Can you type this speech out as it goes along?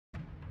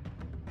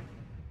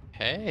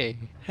Hey.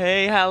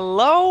 Hey,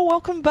 hello,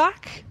 welcome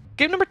back.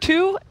 Game number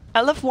 2,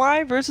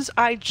 LFY versus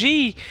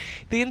IG,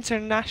 the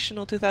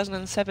International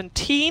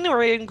 2017.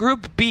 We're in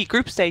Group B,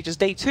 group stages,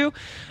 day 2.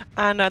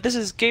 And this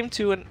is game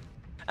 2, and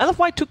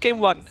LFY took game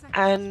 1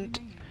 and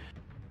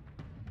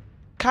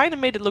kind of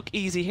made it look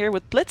easy here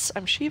with Blitz.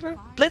 I'm Shiver.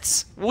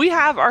 Blitz, we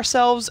have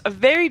ourselves a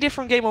very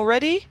different game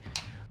already.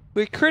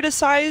 We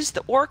criticized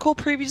the Oracle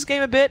previous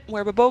game a bit,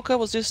 where Baboka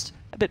was just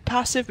a bit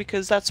passive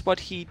because that's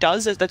what he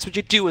does, that's what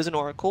you do as an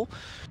Oracle.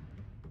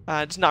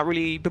 It's not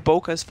really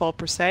Baboka's fault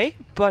per se,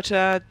 but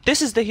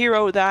this is the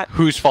hero that...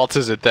 Whose fault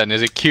is it then?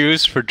 Is it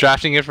Q's for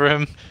drafting it for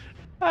him?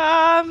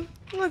 Well,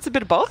 it's a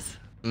bit of both.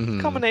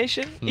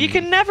 Combination. You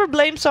can never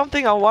blame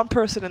something on one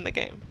person in the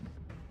game.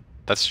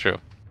 That's true.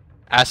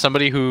 As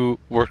somebody who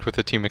worked with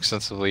the team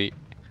extensively,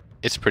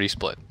 it's pretty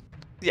split.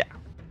 Yeah.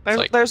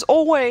 There's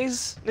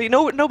always...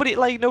 nobody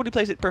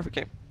plays it perfect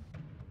game.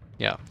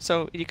 Yeah.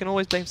 So you can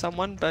always blame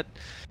someone, but...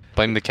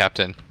 Blame the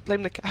captain.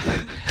 Blame the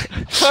captain.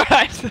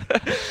 Alright.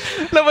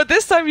 No, but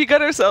this time we got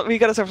ourselves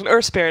an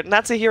Earth Spirit, and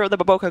that's a hero that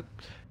Baboka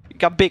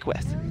got big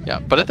with. Yeah,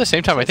 but at the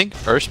same time, I think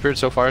Earth Spirit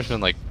so far has been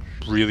like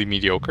really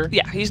mediocre.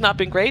 Yeah, he's not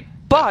been great,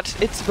 but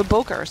it's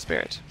Baboka Earth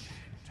Spirit.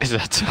 Is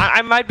that?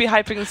 I might be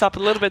hyping this up a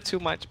little bit too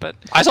much, but...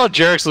 I saw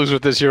Jarek's lose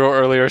with this hero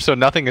earlier, so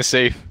nothing is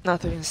safe.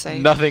 Nothing is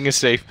safe. Nothing is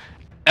safe.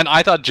 And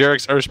I thought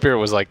Jarek's Earth Spirit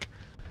was like...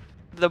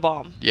 the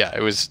bomb. Yeah,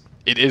 it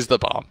is the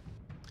bomb.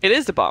 It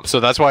is the bomb. So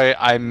that's why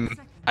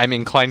I'm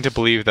inclined to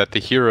believe that the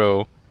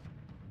hero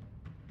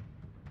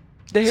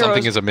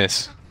something is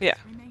amiss. Yeah.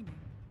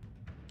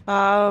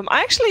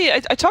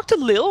 I talked to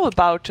Lil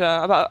about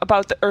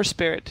the Earth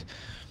Spirit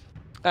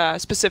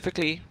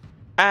specifically,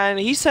 and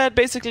he said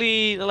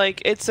basically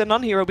like it's a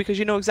non-hero because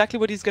you know exactly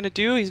what he's gonna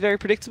do. He's very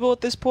predictable at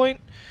this point.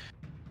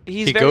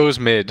 He goes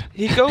mid.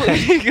 He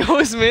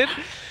goes mid.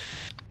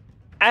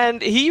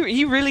 And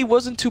he really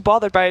wasn't too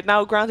bothered by it.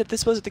 Now, granted,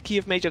 this was the key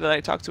of Major that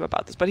I talked to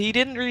about this, but he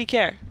didn't really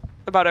care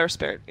about Earth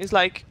Spirit. He's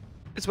like,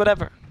 it's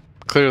whatever.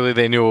 Clearly,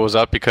 they knew what was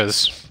up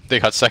because they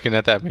got second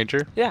at that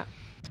major. Yeah.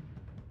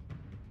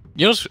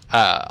 You know,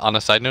 on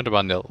a side note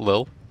about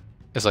Lil,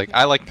 is like,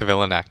 I like the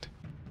villain act.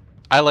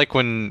 I like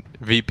when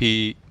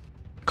VP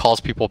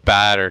calls people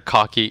bad or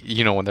cocky,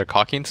 you know, when they're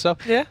cocky and stuff.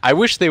 Yeah. I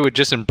wish they would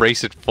just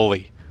embrace it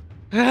fully.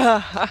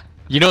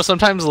 You know,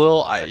 sometimes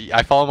Lil,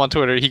 I follow him on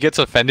Twitter, he gets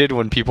offended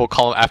when people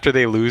call him, after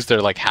they lose,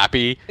 they're like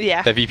happy.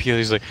 Yeah. That VP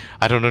is like,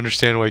 I don't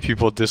understand why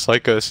people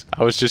dislike us.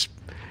 I was just,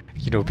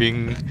 you know,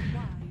 being...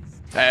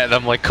 And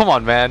I'm like, come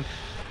on, man.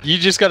 You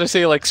just gotta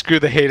say, like, screw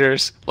the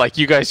haters. Like,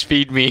 you guys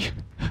feed me.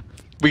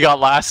 We got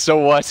last, so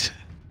what?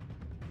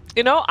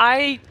 You know,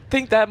 I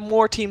think that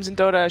more teams in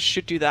Dota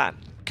should do that.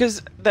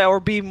 Because or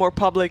be more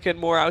public and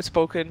more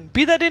outspoken.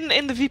 Be that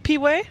in the VP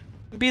way.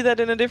 Be that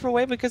in a different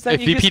way, because then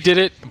if VP did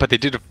it, but they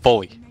did it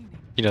fully.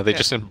 You know, they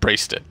just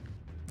embraced it.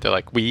 They're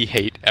like, we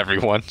hate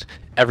everyone.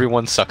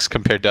 Everyone sucks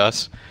compared to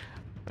us.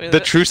 I mean,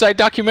 the True Side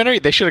documentary,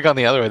 they should have gone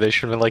the other way. They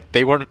should have been like,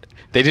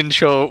 they didn't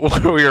show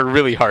we were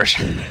really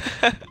harsh.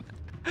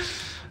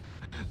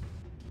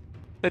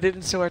 They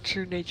didn't show our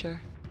true nature.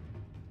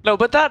 No,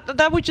 but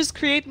that would just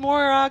create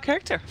more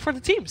character for the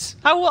teams.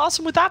 How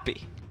awesome would that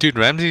be? Dude,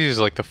 Ramsey is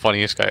like the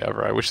funniest guy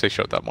ever. I wish they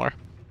showed that more.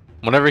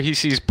 Whenever he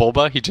sees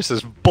Bulba, he just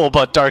says,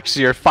 Bulba,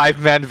 Darkseer,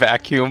 5-man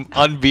vacuum,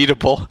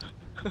 unbeatable.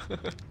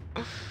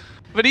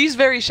 But he's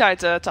very shy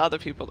to other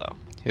people, though.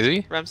 Is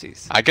he?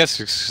 Ramses. I guess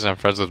it's because I'm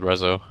friends with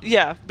Rezo.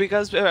 Yeah,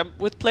 because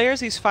with players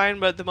he's fine,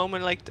 but at the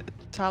moment, like, the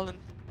talent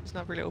is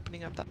not really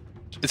opening up that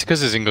much. It's because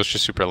his English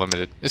is super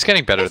limited. It's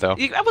getting better, though.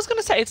 I was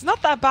gonna say, it's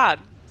not that bad.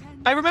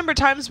 I remember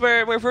times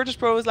where Virtus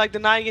Pro was like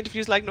denying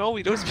interviews, like, no,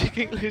 we don't speak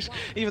English,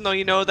 even though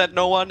you know that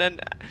no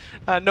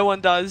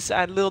one does,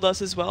 and Lil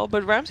does as well.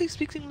 But Ramsey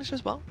speaks English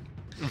as well.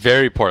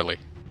 Very poorly.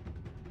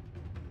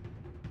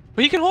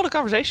 But you can hold a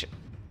conversation.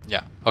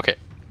 Yeah. Okay.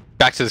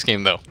 Back to this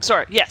game, though.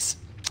 Sorry. Yes.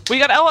 We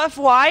got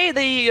LFY.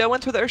 They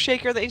went through the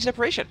Earthshaker, the Ancient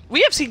Apparition.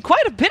 We have seen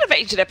quite a bit of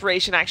Ancient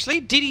Apparition,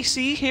 actually.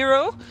 DDC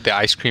hero. The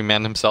Ice Cream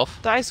Man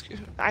himself. The Ice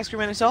Cream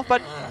Man himself.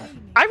 But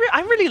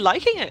I'm really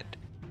liking it.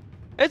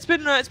 It's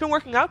been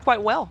working out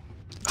quite well.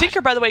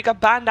 Tinker, by the way, got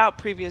banned out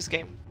previous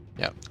game.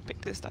 Yeah. Big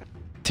this time.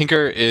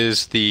 Tinker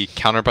is the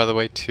counter, by the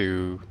way,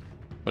 to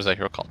what is that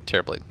hero called?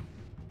 Terrorblade.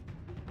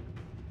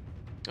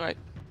 All right.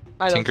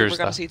 I don't think we're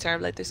gonna see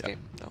Terrorblade this game.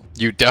 No.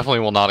 You definitely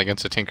will not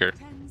against a Tinker.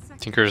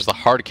 Tinker is the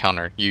hard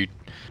counter. You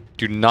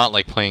do not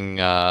like playing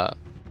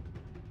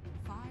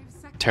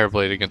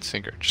Terrorblade against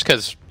Tinker, just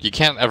because you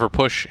can't ever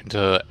push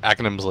into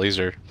Aghanim's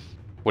laser.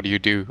 What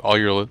do? All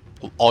your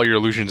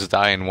illusions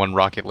die in one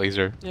rocket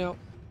laser. Yeah.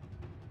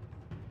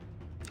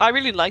 I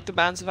really like the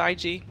bans of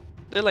IG.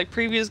 They're like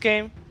previous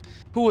game.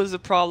 Who was a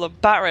problem?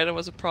 Batrider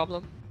was a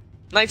problem.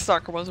 Night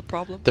Stalker was a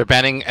problem. They're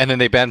banning, and then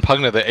they banned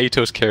Pugna, the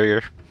Atos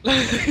carrier.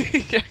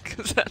 Yeah,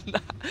 because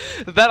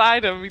that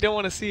item, we don't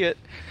want to see it.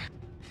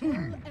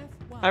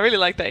 I really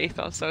like the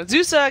Athos. So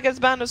Zeus gets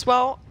banned as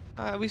well.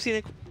 We've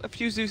seen a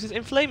few Zeuses.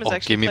 Inflame is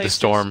actually. Give me the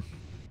Storm.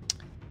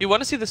 You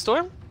want to see the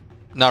Storm?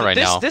 Not right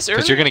now, this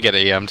because you're gonna get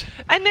AM'd.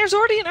 And there's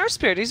already an Earth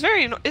Spirit. He's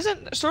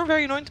isn't Storm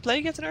very annoying to play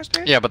against an Earth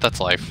Spirit? Yeah, but that's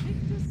life.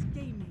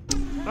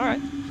 All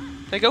right.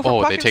 They go for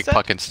Oh, Puck they take instead.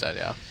 Puck instead,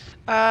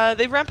 yeah.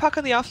 They ran Puck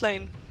on the off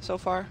lane so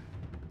far.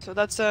 So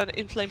that's an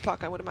in-flame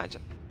Puck, I would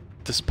imagine.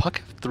 Does Puck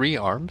have 3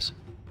 arms?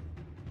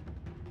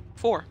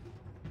 4.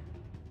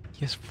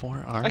 He has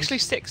 4 arms? Actually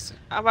 6.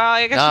 Well,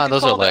 I guess Nah, you can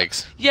those call are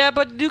legs. Yeah,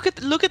 but look at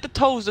the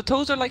toes. The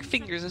toes are like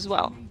fingers as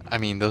well. I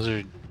mean, those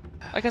are...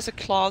 I guess a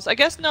claws. I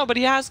guess no, but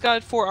he has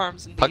got 4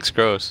 arms. Indeed. Puck's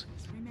gross.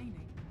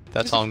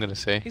 That's all I'm gonna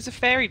say. He's a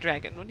fairy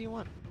dragon. What do you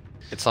want?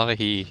 It's not a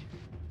he.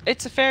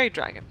 It's a fairy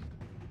dragon.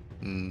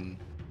 Mm.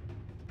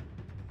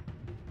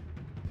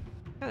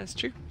 Yeah, that's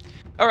true.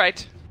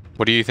 Alright.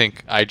 What do you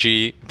think?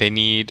 IG,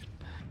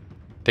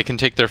 they can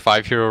take their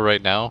 5 hero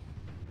right now.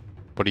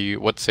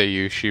 What say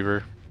you,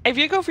 Shiver? If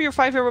you go for your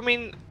 5 hero, I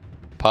mean...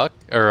 Puck?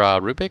 Or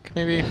Rubik,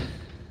 maybe?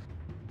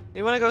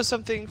 You want to go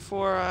something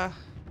for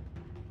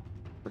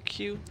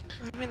Q?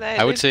 I mean,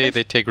 I would say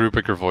they take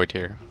Rubik or Void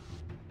here.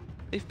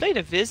 They've played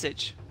a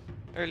Visage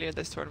earlier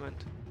this tournament.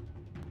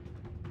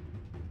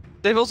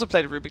 They've also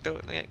played a Rubik though.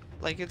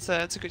 Like it's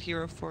a good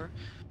hero for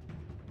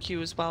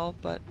Q as well.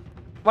 But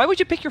why would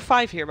you pick your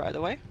 5 here, by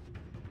the way?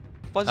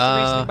 What's the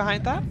reasoning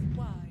behind that?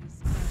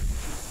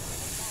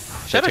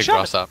 Shadow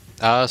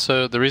Shaman.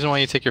 So the reason why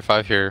you take your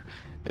 5 here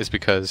is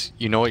because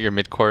you know what your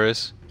mid core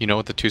is. You know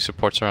what the 2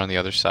 supports are on the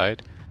other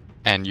side,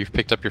 and you've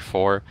picked up your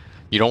 4.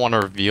 You don't want to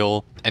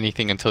reveal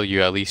anything until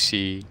you at least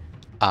see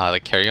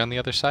like carry on the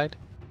other side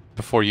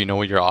before you know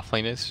what your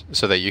offlane is,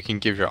 so that you can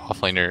give your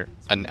offlaner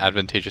an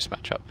advantageous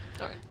matchup.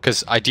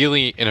 Because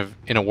ideally,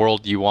 in a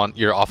world, you want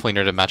your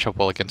offlaner to match up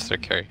well against their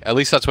carry. At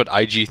least that's what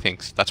IG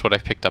thinks. That's what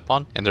I've picked up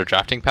on in their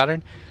drafting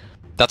pattern.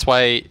 That's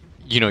why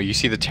you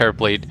see the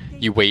Terrorblade,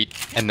 you wait,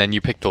 and then you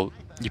pick the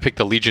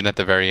Legion at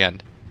the very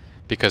end,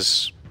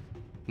 because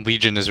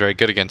Legion is very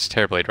good against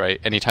Terrorblade,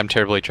 right? Anytime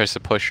Terrorblade tries to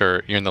push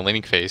or you're in the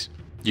laning phase,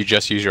 you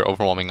just use your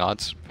overwhelming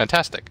odds.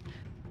 Fantastic.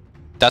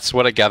 That's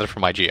what I gathered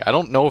from IG. I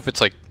don't know if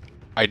it's like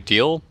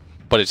ideal,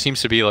 but it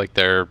seems to be like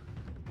their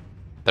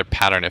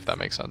pattern, if that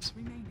makes sense.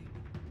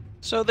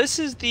 So this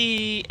is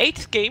the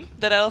 8th game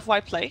that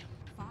LFY play.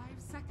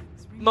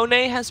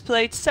 Monet has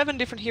played 7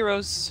 different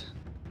heroes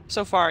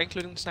so far,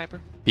 including the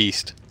sniper.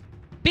 Beast.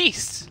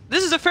 Beast!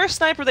 This is the first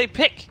sniper they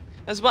pick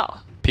as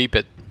well. Peep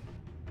it.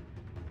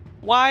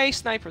 Why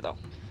sniper though?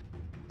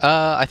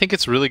 I think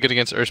it's really good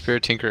against Earth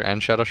Spirit, Tinker,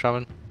 and Shadow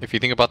Shaman. If you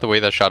think about the way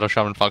that Shadow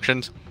Shaman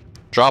functions,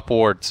 drop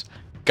wards,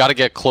 gotta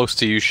get close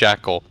to use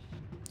Shackle,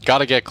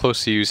 gotta get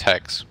close to use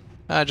Hex.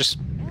 Just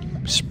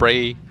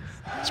spray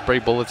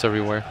bullets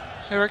everywhere.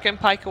 Hurricane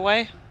Pike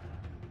away.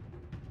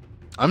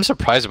 I'm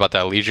surprised about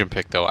that Legion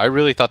pick though. I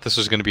really thought this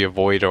was going to be a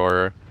Void,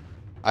 or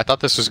I thought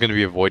this was going to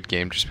be a Void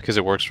game just because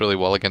it works really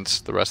well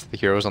against the rest of the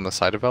heroes on the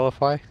side of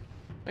LFI.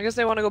 I guess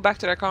they want to go back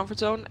to their comfort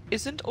zone.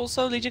 Isn't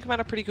also Legion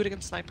Commander pretty good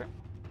against Sniper?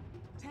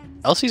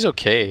 Elsie's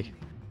okay.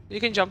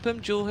 You can jump him,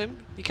 duel him.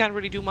 You can't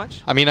really do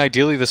much. I mean,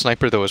 ideally the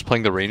Sniper though is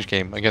playing the range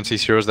game against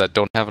these heroes that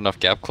don't have enough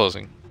gap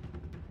closing.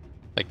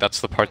 Like,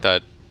 that's the part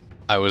that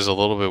I was a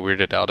little bit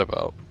weirded out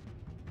about.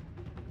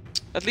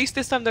 At least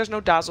this time there's no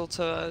Dazzle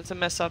to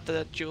mess up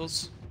the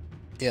duels.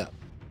 Yeah.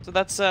 So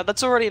that's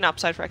already an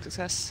upside for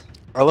XXS.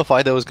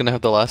 LFI though is going to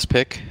have the last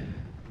pick.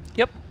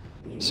 Yep.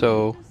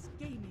 So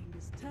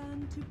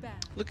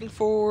looking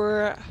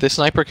for... This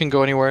Sniper can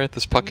go anywhere,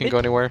 this Puck can go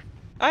anywhere.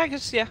 I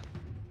guess, yeah.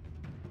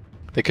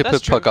 They could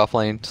put Puck off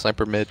lane,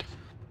 Sniper mid,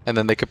 and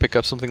then they could pick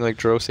up something like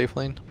Dro safe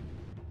lane.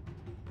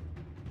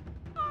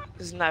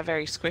 Isn't that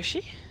very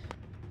squishy?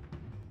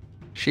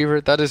 Shiver,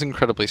 that is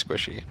incredibly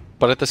squishy.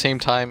 But at the same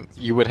time,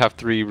 you would have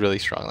 3 really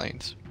strong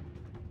lanes.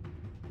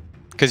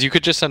 Because you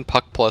could just send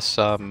Puck plus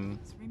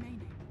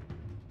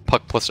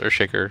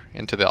Earthshaker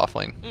into the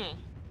offlane. Mm.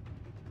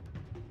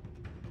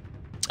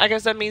 I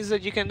guess that means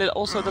that you can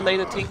also delay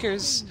the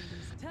Tinker's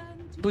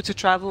Boots of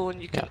Travel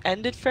and you can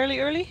end it fairly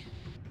early.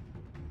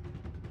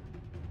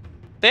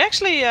 They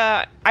actually,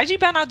 IG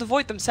ban out the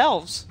Void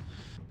themselves.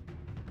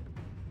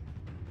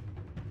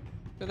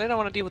 So they don't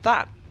want to deal with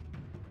that.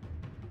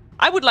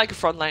 I would like a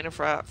frontliner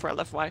for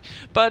LFY,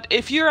 but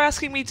if you're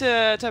asking me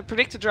to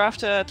predict the draft,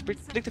 to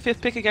predict the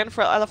 5th pick again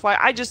for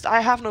LFY,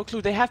 I have no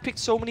clue. They have picked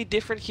so many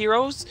different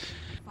heroes.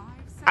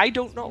 I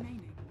don't know.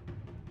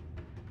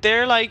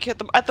 They're like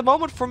at the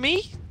moment for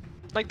me,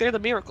 like they're the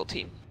miracle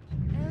team.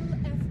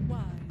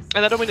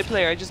 And I don't mean the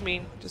player. I just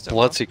mean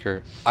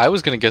Bloodseeker. I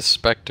was gonna guess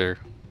Spectre.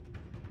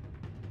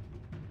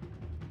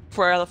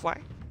 For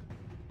LFY,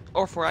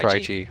 or for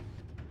IG. IG.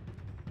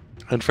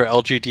 And for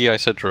LGD, I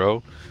said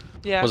Dro.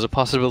 Yeah. Was a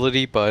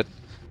possibility, but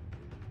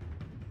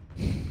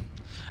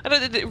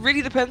it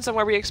really depends on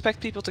where we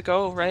expect people to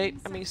go, right?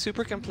 I mean,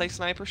 Super can play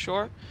Sniper,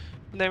 sure.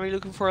 And then we're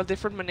looking for a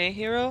different Monet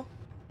hero.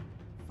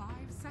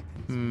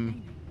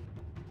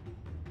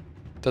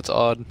 That's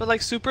odd. But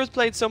like, Super's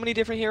played so many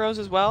different heroes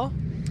as well.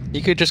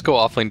 You could just go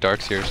offlane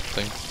Darks here or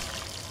something.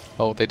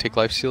 Oh, they take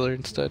Lifestealer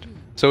instead.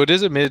 So it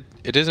is a mid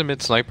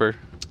Sniper.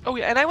 Oh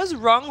yeah, and I was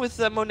wrong with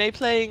Monet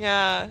playing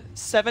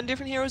 7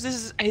 different heroes. This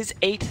is his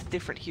 8th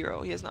different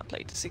hero. He has not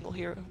played a single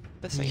hero.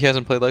 He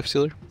hasn't played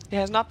Lifestealer? He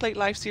has not played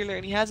Lifestealer,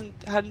 and he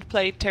hadn't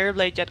played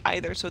Terrorblade yet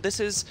either. So this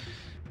is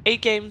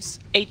 8 games,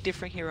 8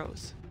 different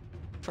heroes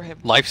for him.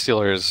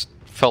 Lifestealer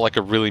felt like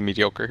a really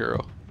mediocre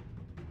hero.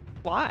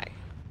 Why?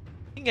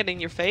 You can get in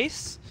your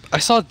face. I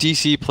saw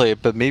DC play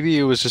it, but maybe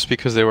it was just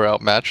because they were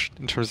outmatched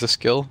in terms of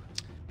skill.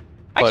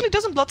 Actually,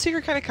 doesn't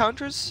Bloodseeker kind of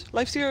counters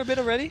Lifestealer a bit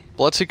already?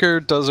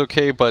 Bloodseeker does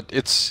okay, but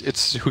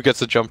it's who gets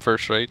the jump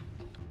first, right?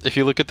 If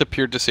you look at the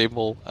pure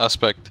disable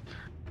aspect,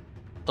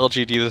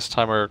 LGD this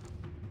time are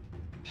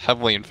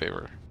heavily in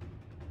favor.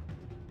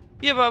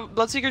 Yeah, but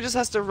Bloodseeker just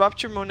has to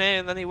rupture Monet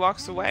and then he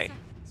walks away.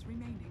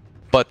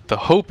 But the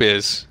hope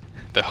is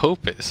that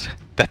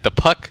the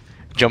puck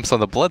jumps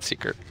on the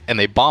Bloodseeker and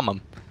they bomb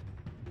him.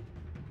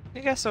 I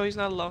guess so, he's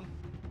not alone.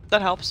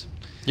 That helps.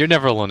 You're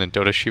never alone in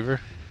Dota,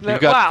 Shiver. You've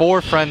got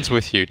 4 friends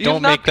with you.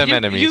 Don't make them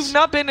enemies. You've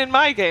not been in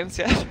my games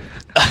yet.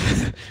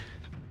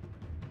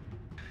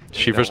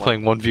 Shiver's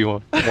playing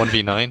 1v1,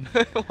 1v9.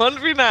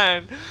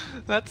 1v9.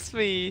 That's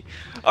me.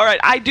 All right,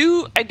 I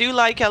do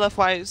like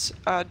LFY's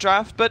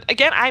draft, but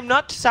again, I'm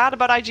not sad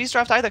about IG's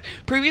draft either.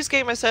 Previous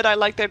game, I said I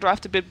liked their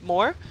draft a bit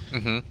more.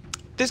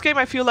 This game,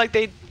 I feel like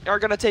they are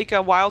gonna take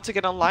a while to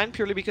get online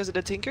purely because of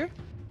the Tinker.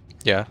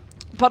 Yeah.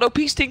 But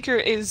OP's Tinker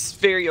is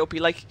very OP.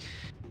 Like,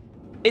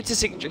 it's a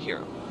signature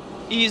hero.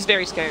 He's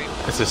very scary.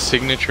 It's a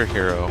signature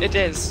hero. It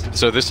is.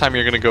 So this time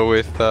you're gonna go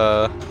with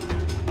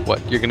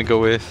what? You're gonna go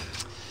with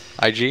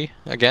IG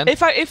again?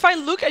 If I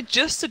look at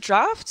just the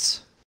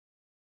drafts,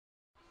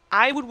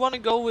 I would want to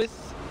go with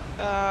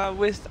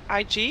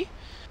IG.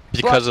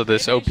 Because of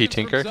this OP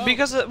Tinker?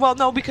 Because well,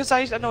 no, because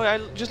I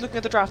just looking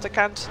at the draft, I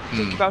can't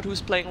think about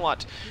who's playing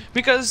what.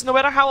 Because no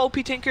matter how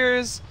OP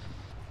Tinker's,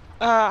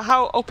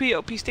 how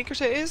OP's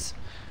Tinker is,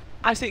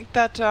 I think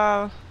that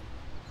that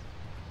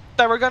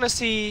we're gonna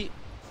see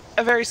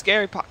a very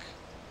scary puck.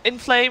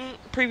 Inflame,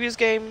 previous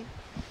game,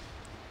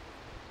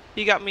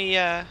 he got me.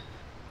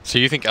 So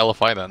you think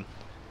LFI then?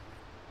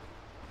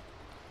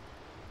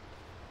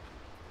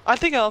 I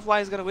think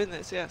LFY is gonna win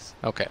this. Yes.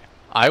 Okay.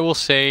 I will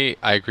say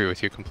I agree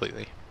with you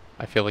completely.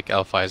 I feel like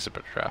LFI is a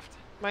better draft.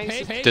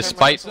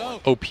 Despite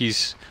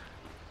OP's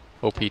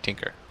OP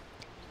Tinker.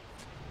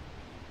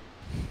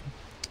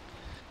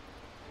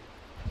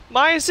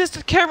 My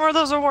assisted camera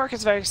doesn't work.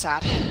 It's very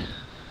sad.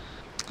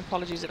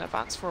 Apologies in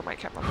advance for my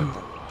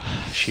camera.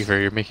 Shiver,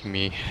 you're making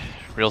me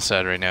real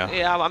sad right now.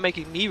 Yeah, I'm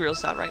making me real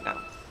sad right now.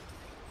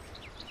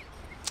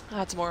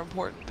 That's more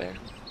important there.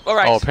 All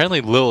right. Oh,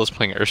 apparently Lil is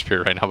playing Earth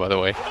Spirit right now, by the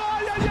way.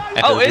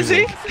 Oh, is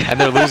he? And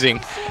they're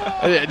losing.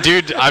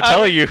 Dude, I'm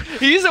telling you.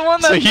 He's the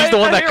one that. So he's the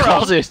one that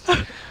called it.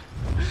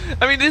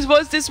 I mean, this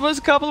was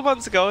a couple of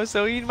months ago,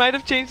 so he might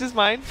have changed his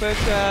mind. But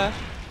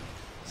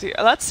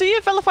let's see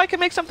if LFI can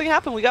make something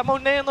happen. We got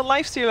Monet on the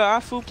Lifestealer,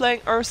 Afu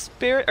playing Earth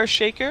Spirit, or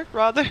Shaker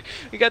rather.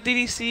 We got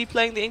DDC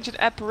playing the Ancient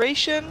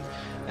Apparition,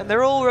 and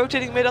they're all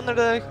rotating mid under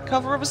the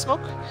cover of a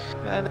smoke.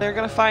 And they're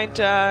gonna find.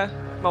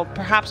 Well,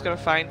 perhaps gonna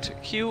find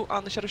Q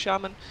on the Shadow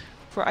Shaman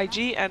for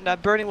IG, and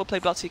Burning will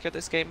play Bloodseeker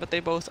this game, but they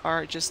both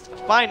are just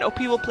fine. OP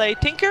will play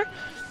Tinker.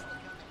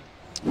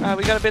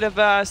 We got a bit of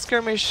a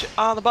skirmish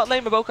on the bot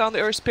lane, Maboka on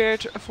the Earth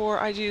Spirit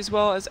for IG, as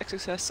well as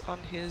XXS on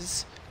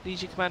his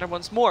Legion Commander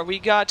once more. We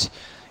got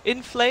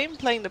Inflame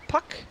playing the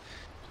puck,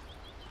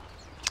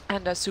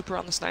 and Super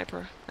on the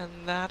Sniper. And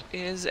that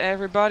is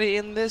everybody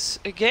in this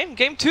game.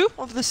 Game 2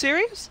 of the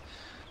series.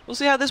 We'll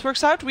see how this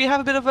works out. We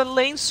have a bit of a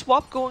lane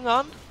swap going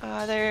on.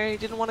 They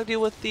didn't want to deal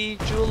with the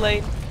dual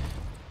lane.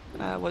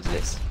 What's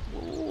this?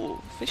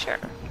 Ooh, Fisher.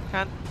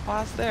 Can't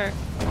pass there.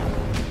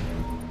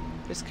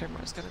 This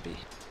camera is going to be...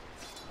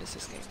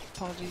 this game.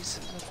 Apologies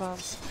in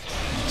advance.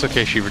 It's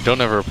okay, Shiver. Don't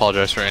ever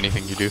apologize for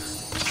anything you do.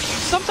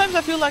 Sometimes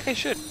I feel like I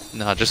should.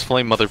 Nah, just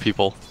flame other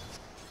people.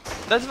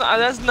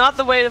 That's not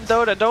the way of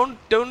Dota.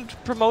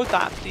 Don't promote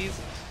that, please.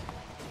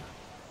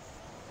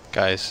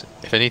 Guys,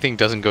 if anything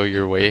doesn't go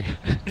your way,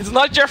 it's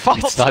not your fault.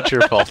 It's not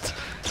your fault.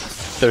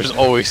 There's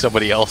always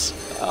somebody else.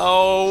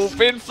 Oh,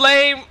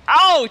 Inflame!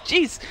 Oh,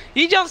 jeez,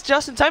 he jumps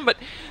just in time, but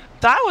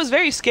that was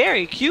very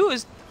scary. Q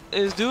is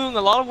doing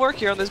a lot of work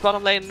here on this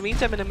bottom lane. In the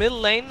meantime, in the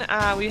middle lane,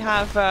 we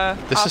have.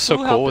 This is so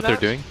cool what they're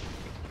doing.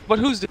 But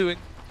who's doing?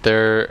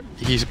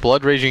 He's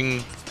blood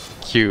raging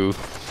Q,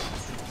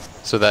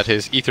 so that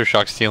his Ether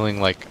Shock's dealing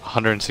like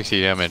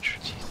 160 damage.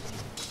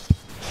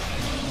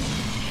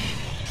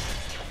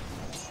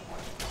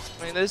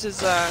 I mean, this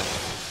is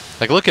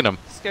like, look at him.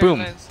 Boom.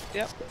 Lanes.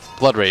 Yep.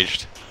 Blood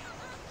raged.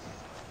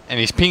 And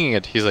he's pinging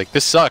it. He's like,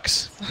 this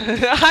sucks.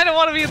 I don't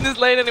want to be in this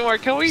lane anymore.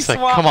 Can we swap?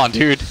 Like, come on,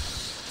 dude.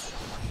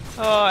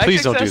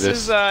 Please don't do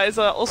this. Is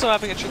also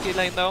having a tricky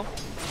lane though.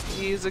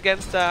 He's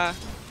against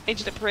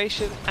Ancient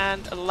Apparition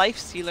and a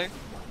Lifestealer.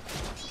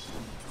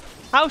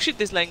 How should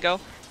this lane go?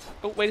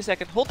 Oh, wait a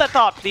second. Hold that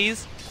thought,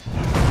 please.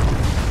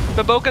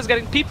 Baboka's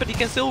getting peeped, but he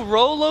can still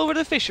roll over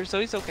the Fisher, so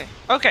he's okay.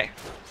 Okay.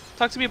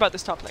 Talk to me about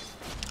this top lane.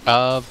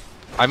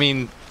 I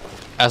mean,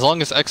 as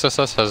long as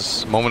XSS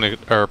has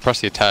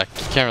press the attack,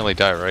 you can't really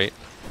die, right?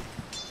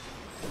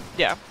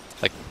 Yeah.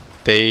 Like,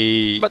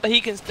 But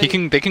he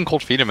can. They can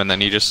cold feed him, and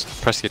then he just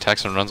press the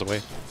attacks and runs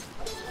away.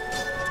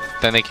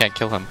 Then they can't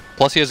kill him.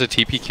 Plus, he has a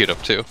TP queued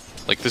up too.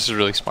 Like, this is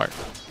really smart.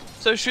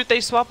 So should they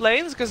swap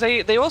lanes? Because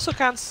they also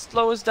can't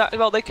slow us down.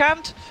 Well, they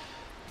can't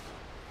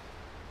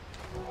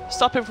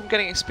stop him from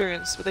getting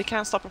experience, but they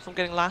can't stop him from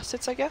getting last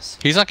hits, I guess.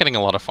 He's not getting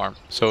a lot of farm,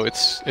 so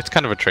it's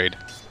kind of a trade,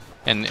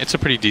 and it's a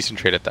pretty decent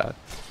trade at that.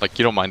 Like,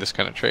 you don't mind this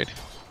kind of trade.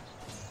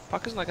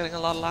 Pucker's not getting a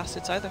lot of last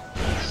hits either.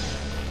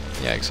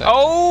 Yeah, exactly.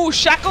 Oh,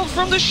 shackled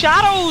from the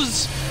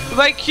shadows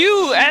by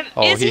Q, and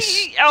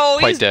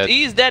he's dead.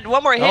 He's dead.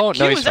 One more hit. Oh,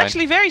 Q no, he's is fine.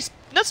 actually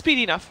not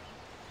speedy enough.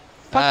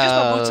 Puck just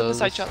no boots in the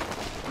side shot.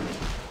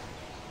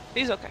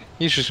 He's okay.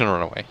 He's just gonna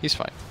run away. He's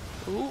fine.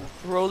 Ooh,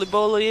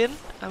 roly-boly in.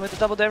 I'm with the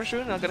double damage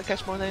rune. I'm gonna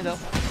catch more than they though.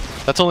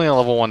 That's only a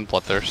level 1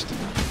 Bloodthirst.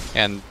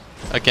 And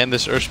again,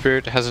 this Earth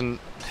Spirit hasn't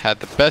had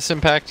the best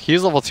impact.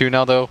 He's level 2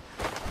 now though.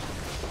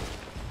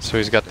 So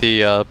he's got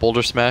the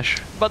Boulder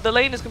Smash. But the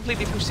lane is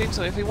completely pushed in,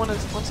 so if he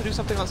wants to do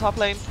something on top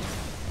lane,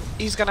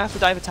 he's gonna have to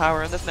dive a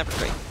tower, and that's never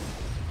great.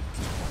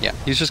 Yeah,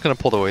 he's just gonna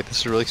pull the weight. This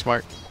is really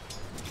smart.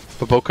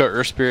 Baboka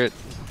Earth Spirit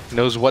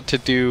knows what to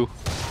do.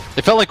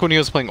 It felt like when he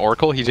was playing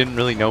Oracle, he didn't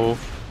really know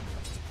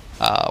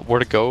where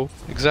to go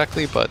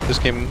exactly, but this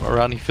game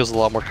around he feels a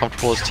lot more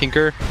comfortable as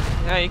Tinker.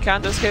 Yeah, you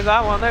can't escape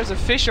that one. There's a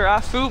Fisher,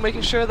 Afu,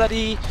 making sure that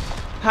he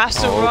has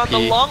to run the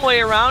long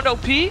way around.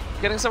 OP,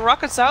 getting some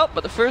rockets out,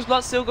 but the first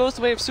blood still goes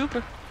the way of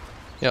Super.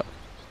 Yep.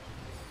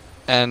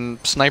 And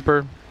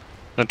Sniper,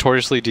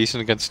 notoriously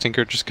decent against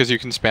Tinker just because you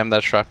can spam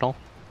that shrapnel.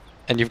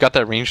 And you've got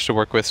that range to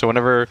work with, so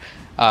whenever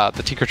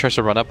the Tinker tries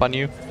to run up on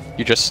you,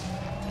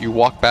 you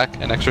walk back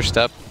an extra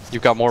step.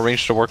 You've got more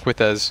range to work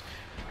with as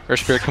Earth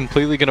Spirit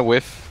completely gonna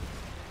whiff,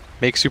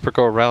 make Super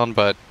go around,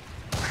 but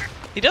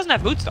he doesn't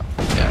have boots though.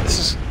 Yeah, this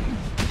is.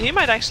 He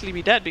might actually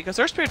be dead because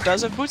Earth Spirit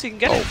does have boots. He can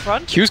get in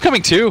front. Q's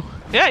coming too.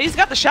 Yeah, he's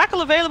got the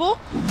shackle available.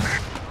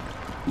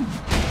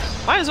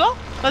 Might as well.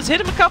 Let's hit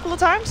him a couple of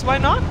times. Why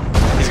not?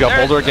 He's got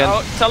Boulder again.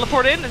 Oh,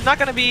 teleport in. It's not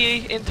going to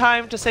be in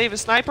time to save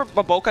his sniper.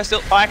 Baboka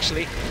still. Oh,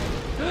 actually.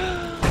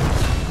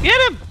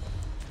 Get him!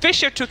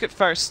 Fisher took it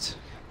first.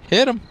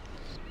 Hit him.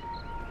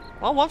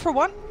 Well, 1 for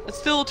 1. It's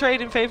still a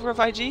trade in favor of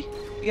IG.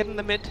 Getting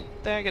the mid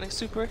there, getting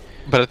Super.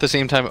 But at the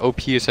same time,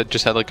 OP just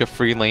had like a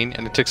free lane,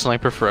 and it took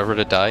Sniper forever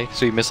to die,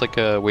 so he missed like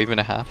a wave and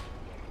a half.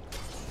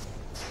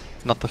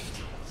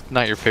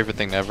 Not your favorite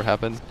thing to ever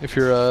happen if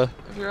you're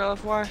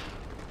LFY.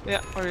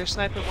 Yeah, or your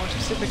Sniper more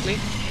specifically.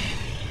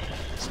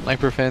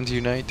 Sniper fans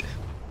unite.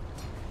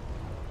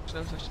 There's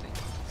no such thing.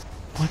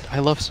 What? I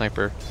love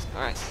Sniper.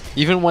 Alright.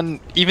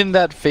 Even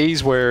that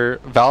phase where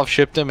Valve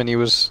shipped him and he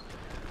was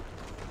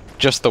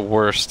just the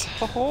worst.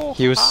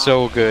 He was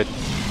so good.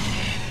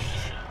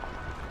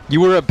 You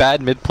were a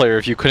bad mid player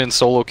if you couldn't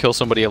solo kill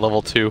somebody at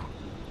level 2.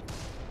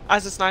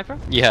 As a sniper?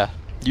 Yeah,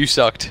 you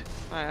sucked.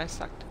 I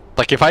sucked.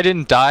 Like, if I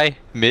didn't die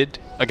mid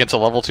against a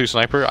level 2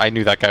 sniper, I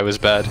knew that guy was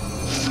bad.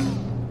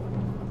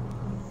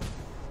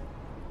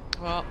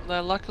 Well,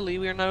 luckily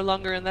we are no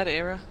longer in that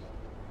era.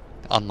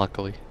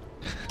 Unluckily.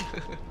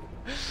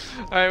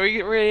 Alright,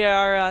 we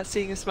are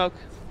seeing a smoke.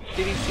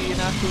 DDC and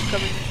Aku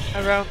coming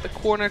around the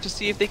corner to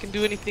see if they can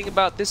do anything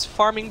about this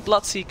farming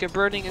Bloodseeker.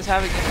 Burning is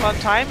having a fun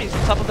time. He's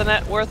on top of the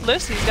net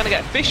worthless. He's gonna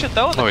get fished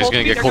though. And the he's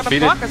gonna get cold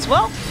feeded as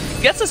well.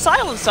 Gets the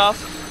silence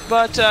off,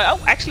 but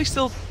actually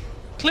still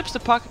clips the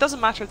puck. It doesn't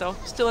matter though.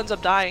 Still ends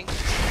up dying.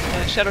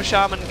 Shadow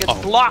Shaman gets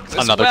blocked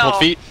as another well.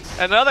 cold feet.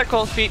 Another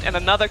cold feet and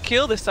another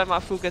kill. This time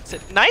Afu gets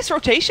it. Nice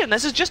rotation.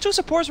 This is just 2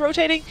 supports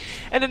rotating,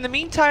 and in the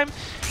meantime,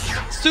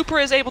 Super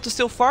is able to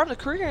still farm. The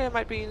courier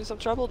might be in some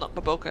trouble. No,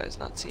 Baboka is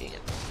not seeing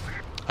it.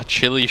 A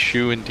chilly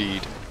shoe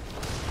indeed.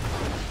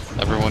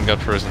 Everyone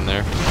got frozen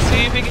there.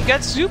 See if he can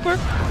get Super.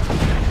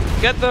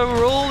 Get the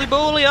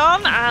roly-boly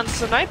on, and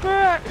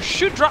Sniper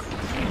should drop.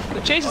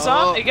 The chase is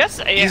on. He gets.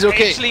 He's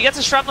okay. Actually, he gets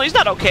a shrapnel. He's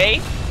not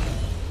okay.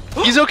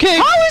 He's okay.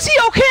 How is he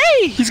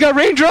okay? He's got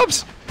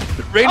raindrops.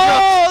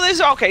 Oh, this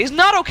is okay. He's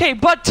not okay,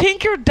 but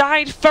Tinker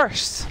died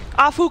first.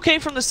 Afu came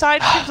from the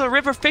side, came to the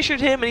river, fished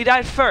him, and he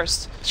died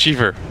first.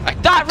 Cheever, I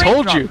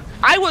told you.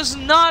 I was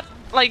not,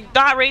 like,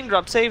 that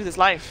raindrop saved his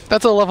life.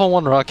 That's a level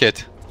 1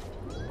 rocket.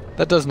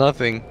 That does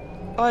nothing.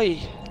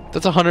 Oi.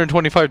 That's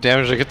 125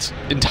 damage that gets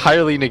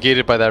entirely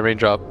negated by that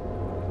raindrop.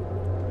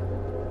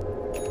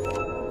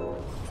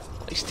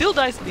 He still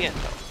dies at the end,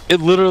 though.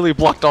 It literally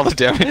blocked all the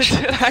damage.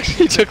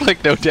 He took,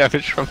 like, no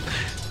damage from...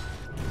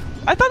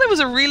 I thought it was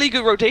a really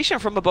good rotation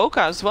from Baboka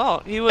as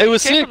well. He was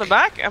came sick. from the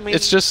back. I mean,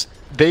 it's just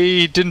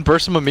they didn't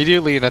burst him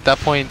immediately, and at that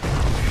point,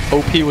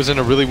 OP was in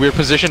a really weird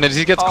position. As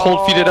he gets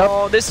cold feeted up.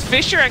 Oh, this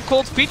Fisher and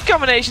cold feet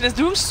combination is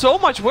doing so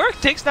much work.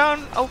 Takes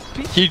down OP.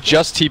 He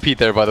just TP'd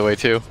there, by the way,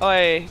 too.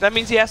 Oi, that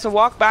means he has to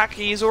walk back.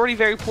 He's already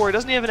very poor. He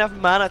doesn't even have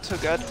mana to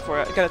get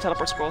a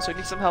teleport scroll, so he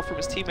needs some help from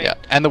his teammate. Yeah,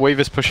 and the wave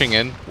is pushing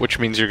in, which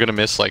means you're gonna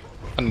miss like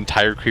an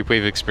entire creep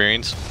wave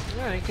experience.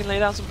 Yeah, he can lay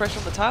down some pressure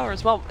on the tower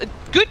as well.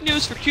 Good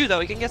news for Q though,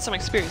 he can get some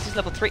experience. He's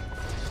level 3.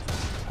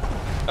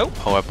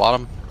 Oh, at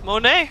bottom.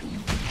 Monet,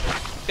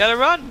 gotta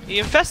run. He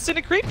infests in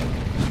a creep.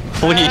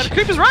 The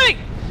creep is running.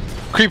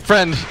 Creep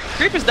friend.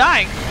 Creep is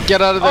dying.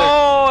 Get out of there.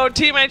 Oh,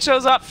 teammate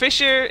shows up.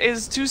 Fisher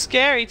is too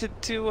scary to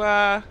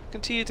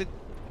continue to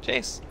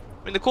chase.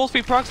 I mean, the cold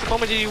feet procs, the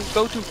moment you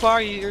go too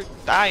far, you're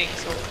dying,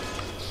 so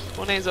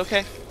Monet is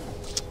okay.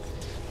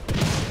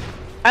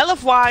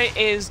 LFY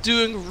is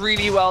doing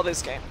really well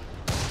this game.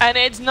 And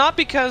it's not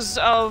because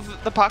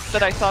of the puck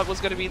that I thought was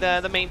going to be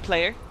the main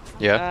player.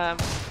 Yeah,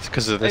 it's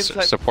because of this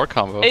support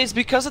combo. It's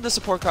because of the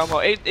support combo.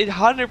 It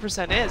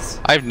 100% is.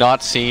 I've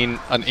not seen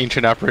an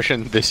ancient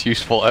apparition this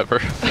useful ever.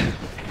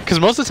 Because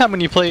most of the time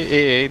when you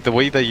play AA, the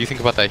way that you think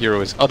about that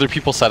hero is other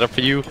people set up for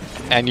you,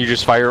 and you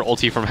just fire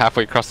ulti from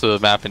halfway across the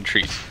map and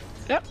treat.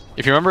 Yep.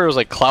 If you remember, it was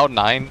like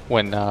Cloud9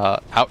 when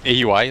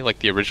AUI, like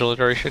the original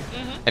iteration,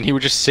 and he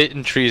would just sit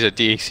in trees at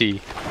DAC,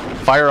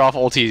 fire off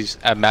ultis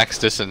at max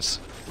distance.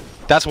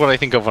 That's what I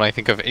think of when I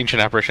think of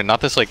ancient apparition,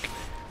 not this like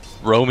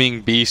roaming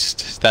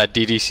beast that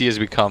DDC has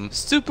become.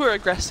 Super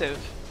aggressive.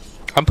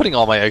 I'm putting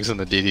all my eggs in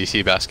the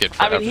DDC basket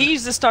forever. I mean,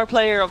 he's the star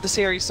player of the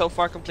series so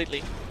far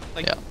completely.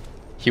 Like, yeah.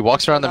 He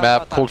walks around the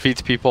map, cold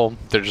feet people.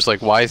 They're just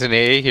like, why isn't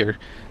AA here?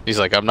 He's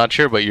like, I'm not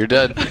sure, but you're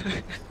dead.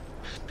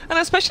 And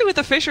especially with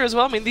the Fisher as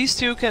well. I mean, these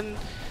two can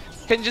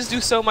just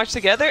do so much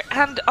together.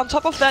 And on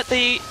top of that,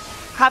 they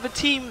have a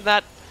team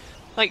that,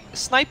 like,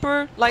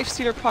 Sniper,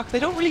 Lifestealer, Puck, they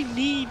don't really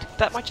need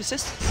that much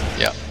assistance.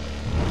 Yeah.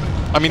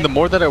 I mean, the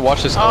more that I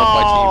watch this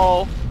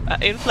LFY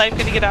team... In Flame,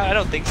 can he get out? I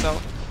don't think so.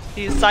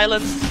 He's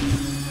silenced.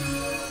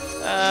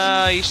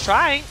 He's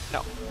trying.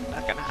 No,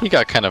 not gonna happen. He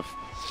got kind of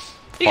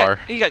far.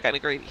 He got kind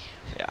of greedy.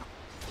 Yeah.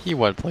 He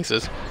went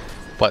places.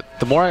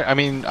 But the more, I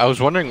mean, I was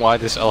wondering why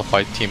this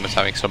LFY team is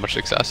having so much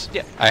success.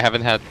 Yeah. I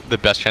haven't had the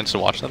best chance to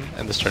watch them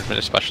in this tournament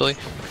especially.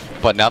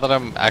 But now that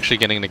I'm actually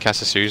getting to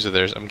cast a series of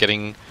theirs, I'm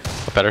getting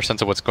a better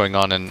sense of what's going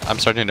on, and I'm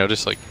starting to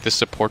notice, like, this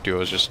support duo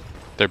is just,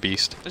 they're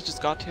beast. It's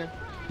just God tier.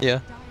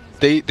 Yeah.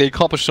 They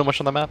accomplish so much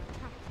on the map.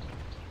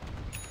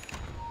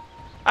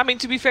 I mean,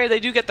 to be fair, they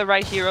do get the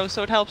right hero,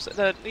 so it helps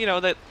that, you know,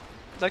 that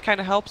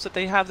kind of helps that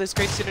they have this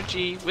great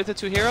synergy with the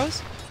two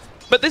heroes.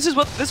 But this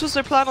was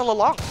their plan all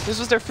along. This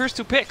was their first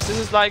two picks. This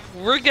is like,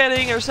 we're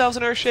getting ourselves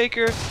an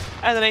Earthshaker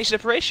and an Ancient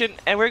Apparition,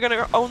 and we're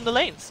gonna own the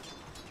lanes.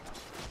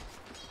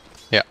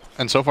 Yeah,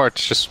 and so far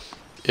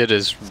it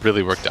is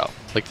really worked out.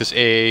 Like this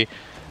AA,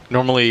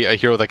 normally a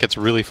hero that gets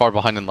really far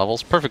behind in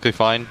levels, perfectly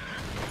fine.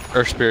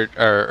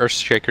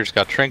 Earthshaker's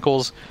got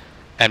Tranquils,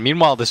 and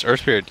meanwhile this Earth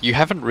Spirit, you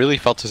haven't really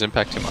felt his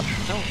impact too much.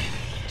 No.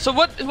 So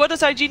what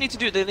does IG need to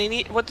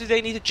do? What do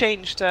they need to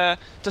change to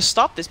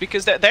stop this?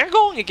 Because they're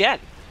going again.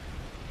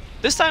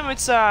 This time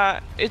it's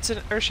an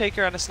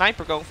Earthshaker and a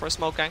Sniper going for a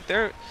smoke gank.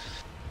 They're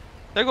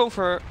going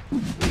for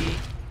the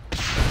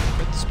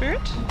Earth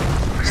Spirit.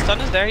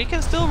 Stun is there. He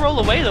can still roll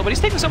away though, but he's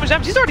taking so much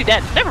damage. He's already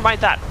dead. Never mind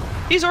that.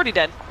 He's already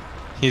dead.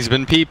 He's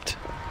been peeped.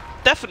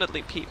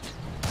 Definitely peeped.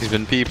 He's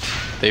been peeped.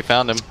 They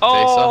found him. Oh,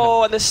 they saw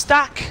him. And the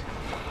stack.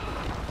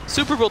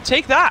 Super will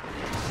take that.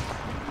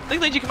 I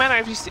think Lady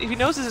Commander, if he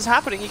knows this is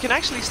happening, he can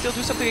actually still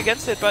do something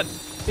against it, but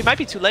it might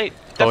be too late.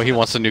 Definitely. Oh, he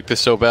wants to nuke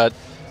this so bad.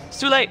 It's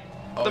too late.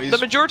 Oh, the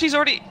majority's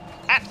already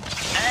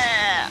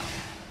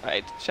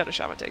Right, Shadow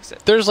Shaman takes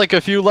it. There's like a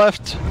few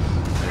left.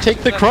 Take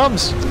the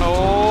crumbs.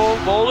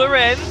 Oh, Boulder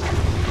in.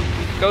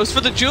 Goes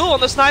for the Jewel on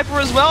the Sniper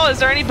as well. Is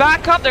there any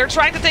backup? They're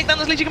trying to take down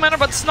this Legion Commander,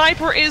 but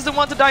Sniper is the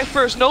one to die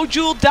first. No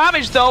Jewel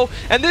damage though,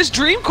 and this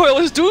Dream Coil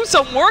is doing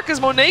some work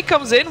as Monet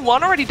comes in.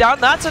 One already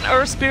down. That's an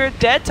Earth Spirit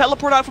dead.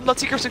 Teleport out from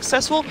Bloodseeker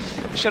successful.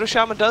 Shadow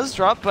Shaman does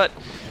drop, but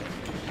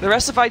the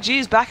rest of IG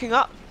is backing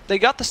up. They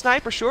got the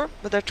Sniper, sure,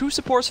 but their two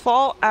supports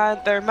fall, and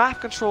their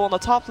map control on the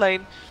top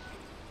lane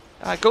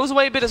goes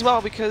away a bit as well,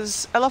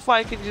 because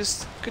LFY can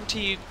just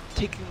continue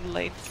taking the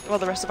lane while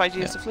the rest of IG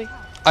has to flee.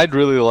 I'd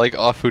really like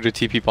Afu to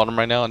TP bottom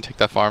right now and take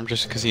that farm,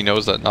 just because he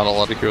knows that not a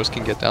lot of heroes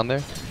can get down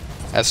there,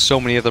 as so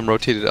many of them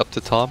rotated up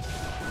to top.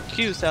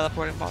 Q's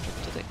teleporting bottom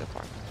to take the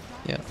farm.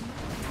 Yeah.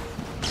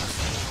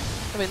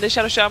 I mean, this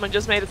Shadow Shaman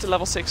just made it to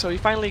level 6, so he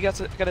finally got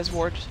his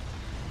ward.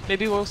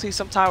 Maybe we'll see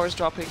some towers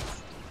dropping.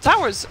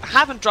 Towers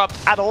haven't dropped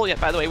at all yet,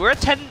 by the way. We're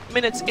at 10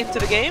 minutes into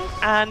the game,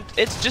 and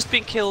it's just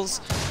been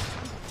kills,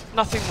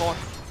 nothing more.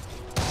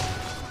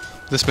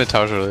 This mid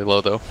tower's really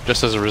low, though,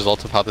 just as a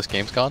result of how this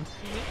game's gone.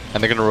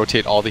 And they're going to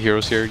rotate all the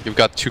heroes here. You've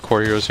got two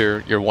core heroes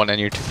here, your 1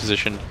 and your 2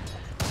 position.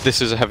 This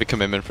is a heavy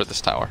commitment for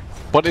this tower.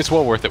 But it's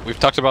well worth it. We've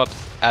talked about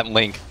at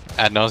length,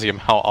 ad nauseum,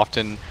 how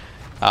often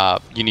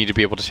you need to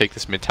be able to take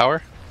this mid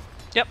tower.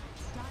 Yep.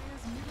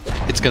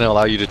 It's going to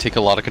allow you to take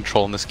a lot of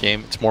control in this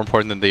game. It's more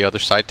important than the other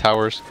side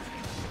towers.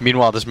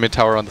 Meanwhile, this mid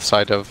tower on the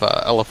side of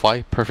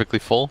LFY, perfectly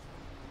full.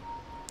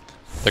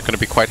 They're going to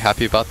be quite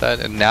happy about that.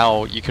 And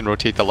now you can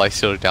rotate the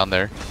Lifestealer down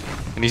there.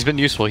 And he's been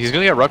useful. He's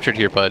going to get ruptured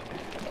here, but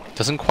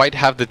doesn't quite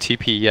have the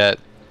TP yet.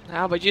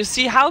 No, but you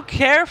see how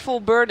careful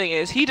Burning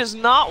is. He does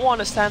not want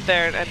to stand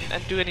there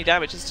and do any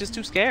damage. It's just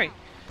too scary.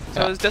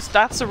 So it's just,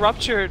 that's a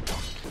ruptured...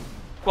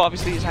 Well,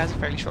 obviously he has a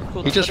fairly short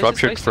cooldown. He just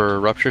ruptured for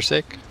rupture's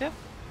sake. Yeah.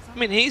 I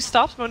mean, he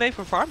stops Monet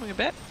from farming a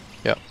bit.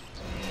 Yep.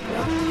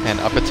 And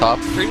up at top.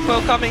 Dream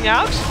Coil coming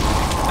out.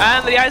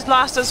 And the Ice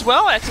Blast as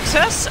well at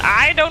success.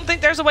 I don't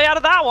think there's a way out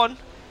of that one.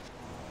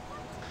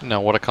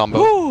 No, what a combo.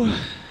 Ooh.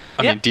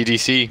 I mean,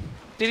 DDC.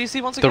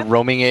 DDC once The again.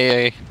 roaming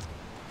AA.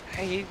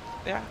 Hey,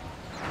 yeah.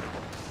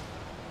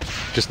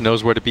 Just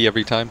knows where to be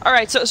every time. All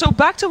right, so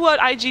back to what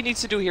IG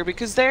needs to do here,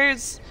 because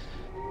there's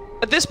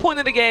at this point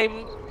in the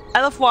game,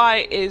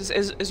 LFY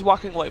is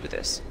walking away with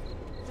this.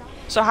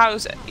 So how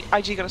is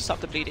IG gonna stop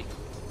the bleeding?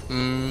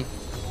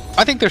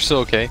 I think they're still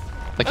okay.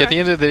 Like at the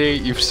end of the day,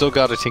 you've still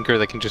got a Tinker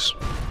that can just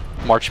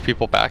march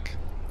people back,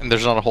 and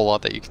there's not a whole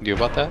lot that you can do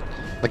about that.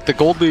 Like the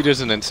gold lead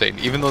isn't insane,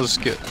 even though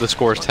the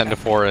score is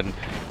 10-4 and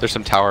there's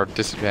some tower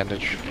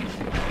disadvantage.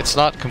 It's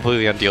not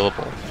completely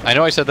undealable. I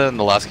know I said that in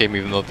the last game,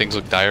 even though things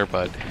look dire,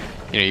 but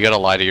you know you gotta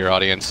lie to your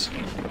audience.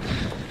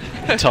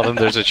 Tell them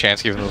there's a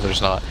chance, even though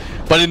there's not.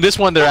 But in this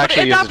one, there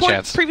actually is a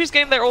chance. Previous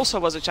game, there also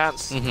was a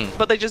chance,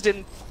 but they just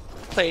didn't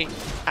play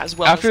as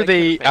well. After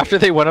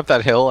they went up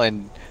that hill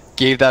and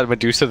gave that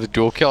Medusa the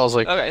dual kill, I was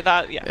like, okay,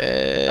 that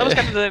was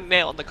kind of the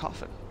nail in the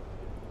coffin.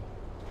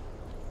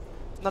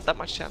 Not that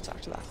much chance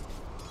after that.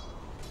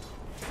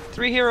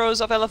 3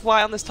 heroes of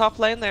LFY on this top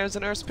lane. There's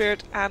an Earth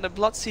Spirit and a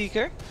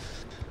Bloodseeker.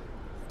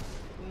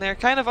 And they're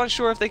kind of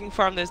unsure if they can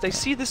farm this. They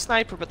see the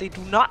sniper, but they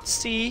do not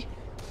see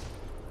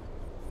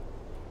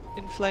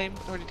Inflame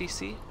or the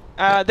DC.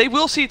 They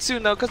will see it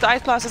soon though, because the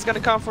Ice Blast is going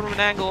to come from an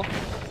angle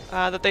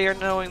that they are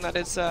knowing that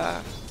it's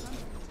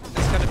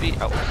going to be.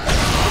 Oh,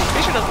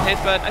 Vision doesn't hit,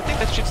 but I think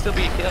that should still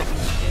be a kill.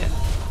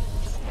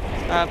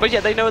 Yeah. But yeah,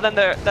 they know then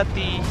that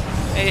the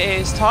AA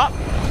is top.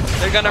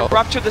 They're gonna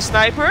rupture the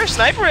sniper.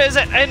 Sniper is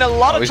in a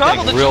lot of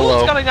trouble. The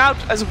Jewel is going out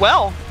as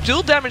well.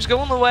 Jewel damage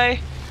going the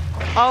way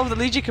of the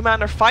Legion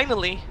Commander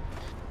finally.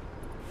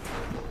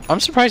 I'm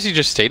surprised he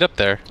just stayed up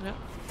there. Yeah.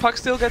 Puck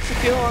still gets the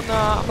kill on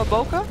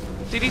Maboka.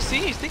 DDC,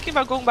 he's thinking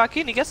about going back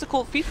in. He gets the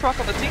cold feet proc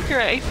on the Tinker.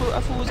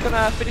 Afu is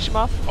gonna finish him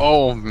off.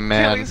 Oh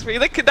man.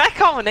 That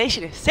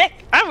combination is sick.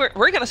 And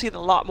we're gonna see it a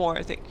lot more,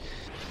 I think.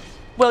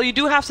 Well, you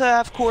do have to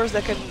have cores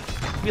that can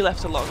be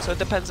left alone, so it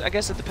depends. I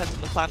guess it depends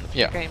on the plan of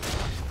the game.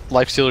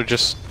 Lifestealer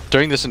just,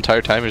 during this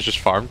entire time, is just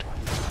farmed.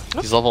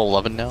 He's level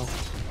 11 now.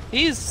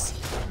 He's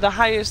the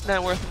highest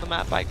net worth on the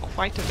map by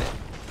quite a bit.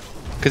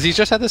 Because he's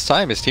just had this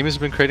time. His team has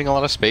been creating a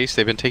lot of space.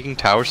 They've been taking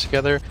towers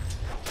together.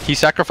 He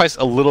sacrificed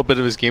a little bit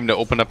of his game to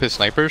open up his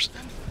snipers.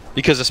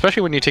 Because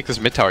especially when you take this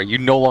mid tower, you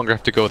no longer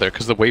have to go there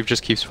because the wave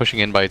just keeps pushing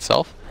in by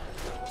itself.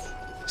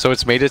 So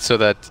it's made it so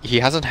that he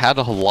hasn't had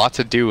a lot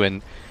to do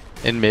in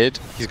mid.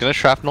 He's going to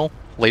shrapnel,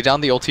 lay down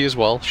the ulti as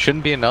well.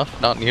 Shouldn't be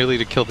enough, not nearly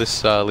to kill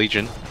this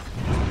Legion.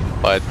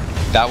 But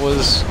that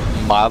was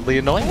mildly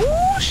annoying.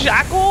 Ooh,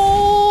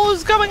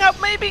 Shackle's coming up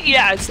maybe?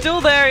 Yeah, it's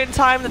still there in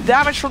time. The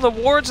damage from the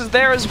wards is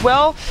there as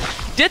well.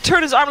 Did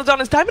turn his armor on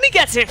his time, and he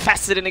gets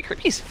infested in a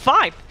creep. He's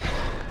fine.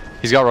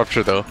 He's got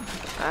Rupture though,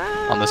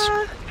 on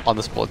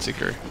this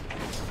Bloodseeker.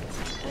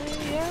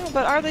 Yeah,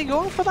 but are they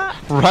going for that?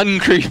 Run,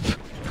 creep!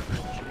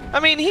 I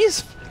mean,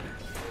 he's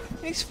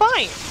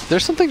fine.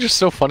 There's something just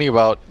so funny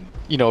about,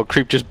 you know,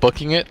 creep just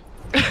booking it.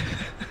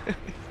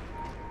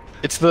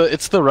 It's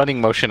the running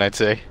motion, I'd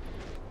say.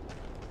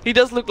 He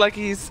does look like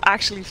he's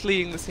actually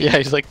fleeing the scene. Yeah,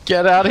 he's like,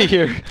 get out of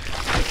here.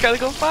 Gotta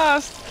go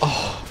fast.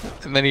 Oh,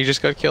 and then he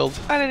just got killed.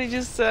 And then he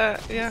just,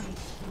 yeah.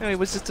 No, he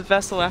was just a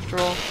vessel after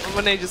all. And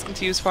when they just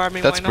continues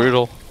farming, that's why not?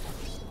 brutal.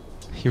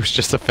 He was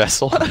just a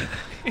vessel?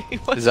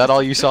 Is that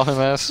all you saw him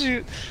as?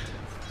 Shoot.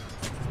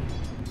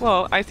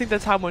 Well, I think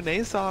that's how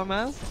Monet saw him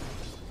as.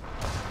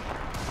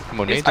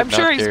 Monet I'm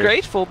sure he's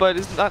grateful, but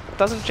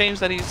doesn't change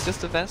that he's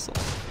just a vessel.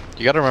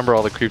 You gotta remember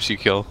all the creeps you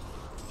kill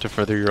to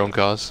further your own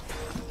cause.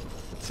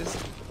 It's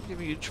just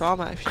giving you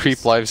trauma if you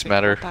Creep lives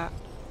matter.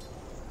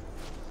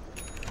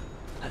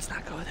 Let's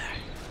not go there.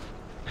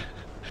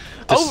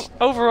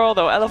 Overall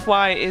though,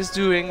 LFY is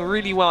doing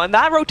really well. And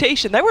that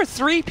rotation, there were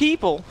 3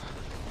 people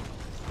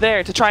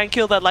there to try and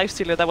kill that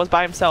Lifestealer that was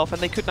by himself,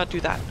 and they could not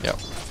do that. Yeah.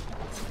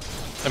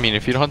 I mean,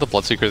 if you don't have the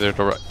Bloodseeker there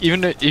to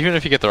even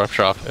if you get the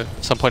Rupture off, at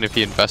some point if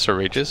he invests or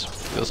rages,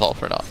 it's all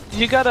for naught.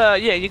 You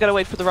gotta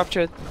wait for the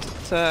Rupture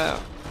for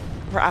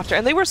after.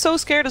 And they were so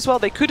scared as well,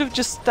 they could have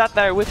just sat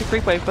there with the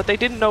creep wave, but they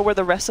didn't know where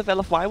the rest of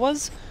LFY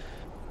was.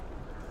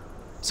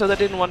 So they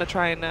didn't want to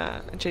try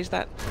and chase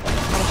that.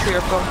 Fear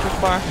of going too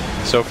far.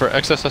 So for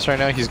XSS right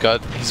now, he's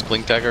got his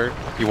Blink Dagger.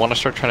 You want to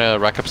start trying to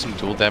rack up some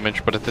dual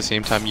damage, but at the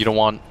same time, you don't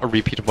want a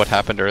repeat of what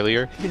happened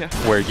earlier,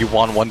 where you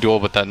won one duel,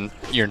 but then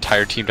your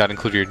entire team died,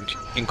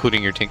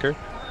 including your Tinker.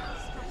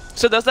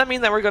 So does that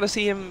mean that we're going to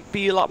see him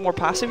be a lot more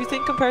passive, you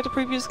think, compared to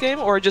previous game,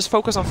 or just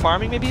focus on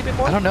farming maybe a bit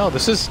more? I don't know.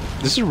 This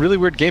is a really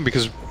weird game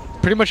because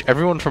pretty much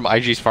everyone from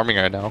IG is farming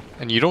right now,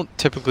 and you don't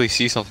typically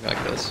see something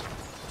like this.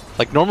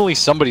 Like normally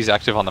somebody's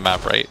active on the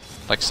map, right?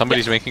 Like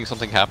somebody's making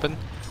something happen.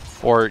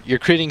 Or you're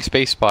creating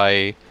space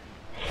by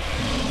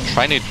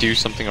trying to do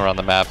something around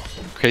the map,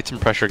 create some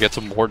pressure, get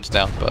some wards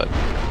down, but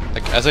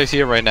like as I see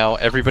it right now,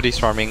 everybody's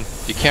farming.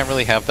 You can't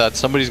really have that.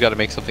 Somebody's got to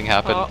make something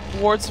happen.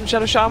 Wards from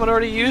Shadow Shaman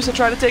already used to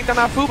try to take down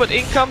Afu, but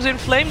in comes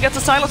Inflame, gets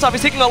a silence off.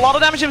 He's taking a lot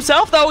of damage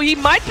himself, though. He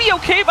might be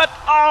okay, but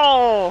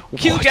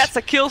Q gets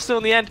a kill still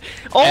in the end.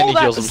 And he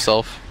heals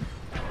himself.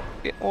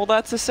 All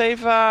that to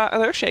save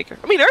an Earthshaker.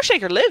 I mean,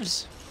 Earthshaker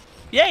lives.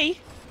 Yay.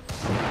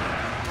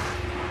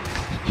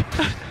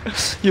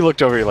 You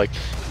looked over, you're like,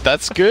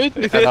 that's good?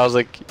 And I was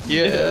like,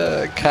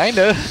 yeah,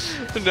 kinda.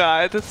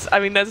 No, I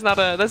mean that's not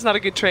a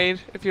good trade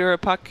if you're a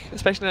Puck,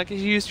 especially like if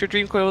you used your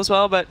Dream Coil as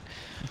well. But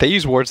they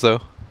use wards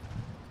though.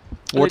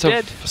 Wards they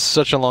have did.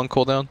 such a long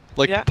cooldown.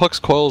 Like Yeah. Puck's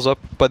coil's up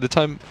by the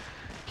time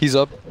he's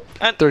up.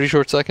 And 30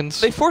 short seconds.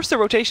 they forced the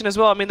rotation as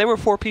well. I mean, there were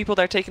 4 people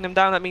there taking him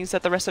down. That means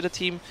that the rest of the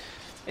team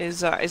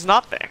is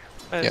not there.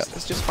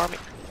 It's just farming.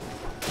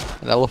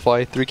 An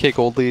LFY 3k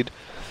gold lead.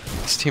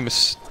 This team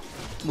is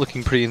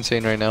looking pretty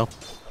insane right now.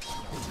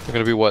 They're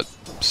gonna be what,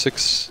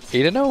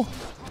 6-8-0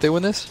 if they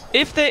win this?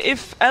 If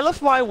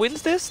LFY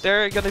wins this,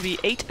 they're gonna be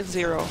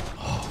 8-0.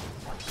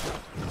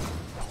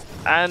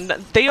 And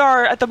they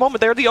are at the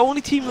moment they're the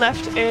only team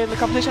left in the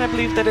competition, I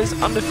believe, that is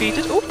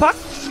undefeated. Ooh, Puck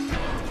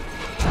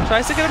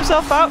tries to get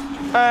himself out.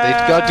 They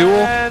got duel.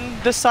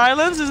 And the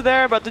silence is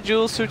there, but the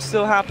duel should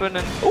still happen.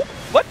 And oh,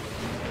 what?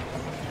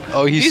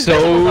 Oh, he's so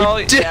visible. Oh,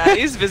 dead. yeah,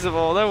 he's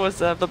visible. There was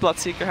the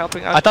Bloodseeker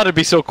helping out. I thought it'd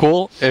be so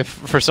cool if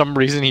for some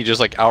reason he just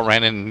like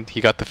outran and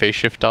he got the phase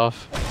shift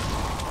off.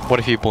 What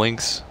if he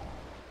blinks?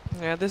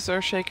 Yeah, this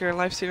Earthshaker and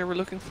Lifestealer were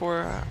looking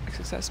for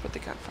success, but they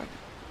can't find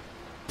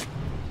it.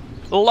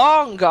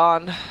 Long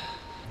gone.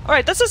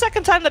 Alright, that's the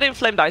second time that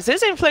Inflame dies.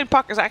 This Inflame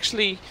Puck is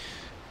actually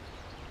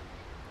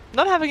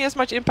not having as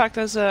much impact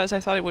as I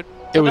thought it would.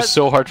 It was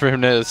so hard for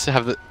him to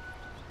have the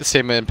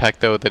same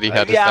impact though that he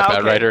had as that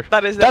Bat Rider.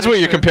 That's what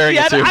you're comparing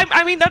it to.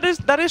 I mean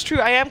that is true.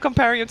 I am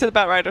comparing him to the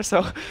Bat Rider,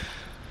 so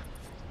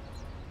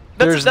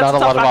there's not a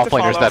lot of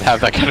offlaners that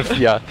have that kind of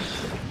yeah.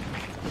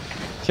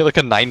 He had like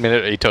a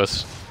 9-minute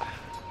Atos.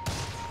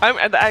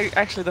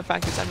 Actually, the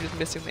fact is I'm just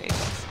missing the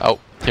Atos. Oh,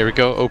 here we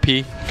go. OP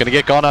gonna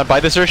get gone on by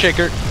this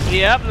Earthshaker.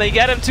 Yep, they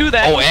get him to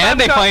that. Oh, and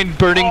they find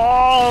Burning.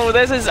 Oh,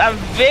 this is a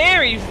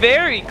very,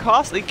 very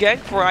costly gank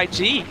for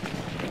IG.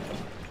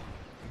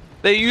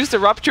 They used the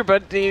Rupture,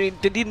 but they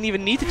didn't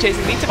even need to chase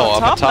him. Meets him on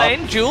top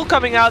lane. Jewel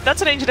coming out.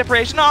 That's an ancient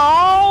deprivation.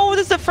 Oh,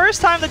 this is the first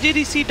time the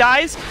DDC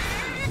dies.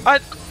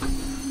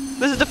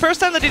 This is the first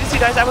time the DDC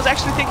dies. I was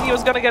actually thinking he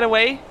was gonna get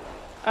away.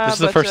 This is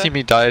the first time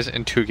he dies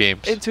in 2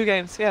 games. In 2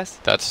 games, yes.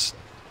 That's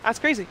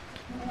crazy.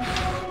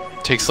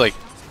 Takes like.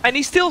 And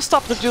he still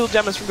stopped the dual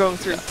damage from going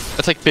through.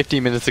 That's like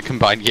 15 minutes of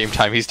combined game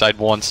time. He's died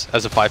once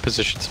as a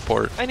 5-position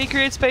support. And he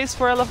creates space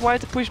for LFY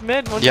to push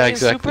mid. Yeah,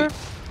 exactly. Super.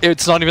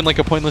 It's not even like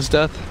a pointless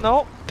death.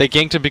 No. They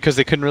ganked him because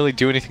they couldn't really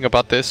do anything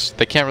about this.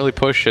 They can't really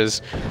push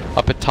as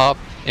up at top,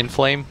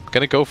 Inflame,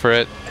 gonna go for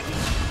it.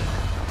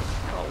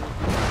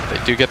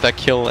 They do get that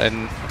kill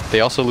and they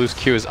also lose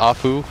Q as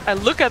Afu.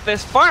 And look at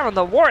this farm on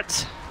the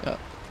wards. Yeah.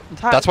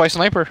 That's why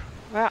Sniper.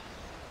 Yeah.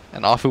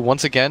 And Afu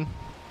once again,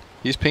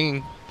 he's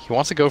pinging. He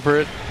wants to go for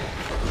it.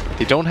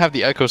 They don't have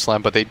the Echo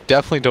Slam, but they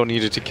definitely don't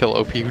need it to kill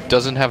OP, who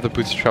doesn't have the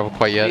boots to travel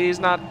quite yet. He's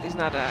not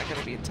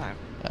gonna be in time.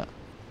 Yeah.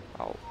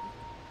 Oh.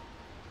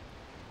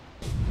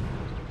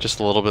 Just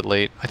a little bit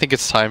late. I think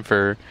it's time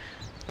for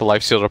the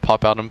Lifestealer to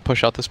pop out and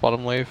push out this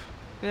bottom wave.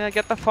 Yeah,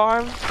 get the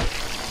farm.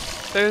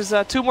 There's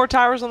 2 more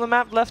towers on the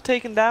map left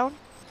taken down.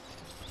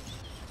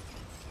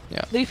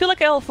 Yeah. Do you feel like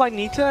LFY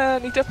need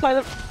to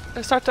apply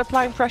start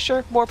applying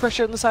pressure, more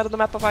pressure on the side of the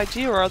map of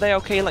IG, or are they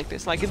okay like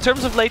this? Like in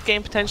terms of late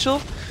game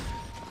potential,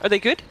 are they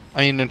good?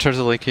 I mean, in terms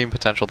of late game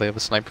potential, they have a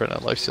Sniper and a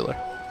Lifestealer,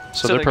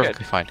 so they're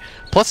perfectly good. fine.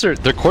 Plus, their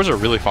cores are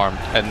really farmed,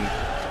 and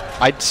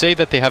I'd say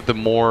that they have the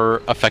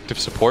more effective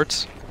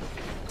supports.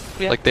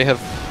 Yeah. Like they have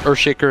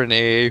Earthshaker and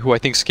AA, who I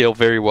think scale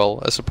very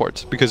well as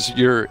supports, because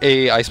your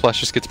AA Ice Splash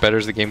just gets better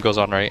as the game goes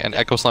on, right? And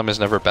Echo Slam is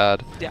never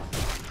bad. Yeah.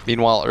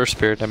 Meanwhile, Earth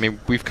Spirit, I mean,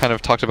 we've kind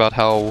of talked about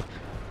how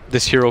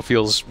this hero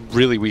feels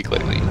really weak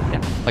lately.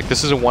 Yeah. Like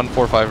this is a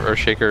 145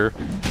 Earthshaker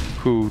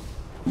who,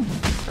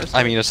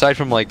 I mean, aside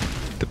from like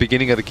the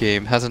beginning of the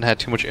game, hasn't had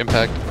too much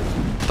impact.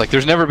 Like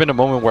there's never been a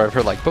moment where I've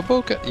heard like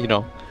Baboka, you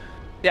know.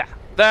 Yeah.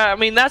 I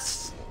mean,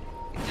 that's...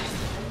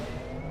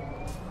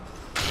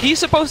 He's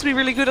supposed to be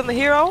really good on the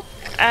hero,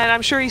 and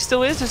I'm sure he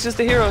still is. It's just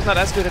the hero is not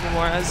as good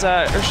anymore as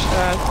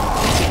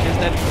Earthshaker is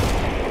dead.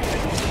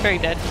 Very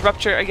dead.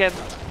 Rupture again.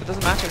 It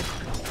doesn't matter.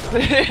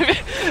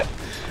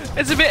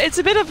 It's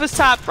a bit of a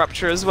sad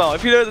Rupture as well.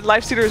 If you know that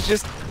Lifestealer is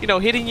just, you know,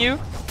 hitting you.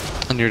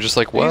 And you're just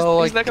like,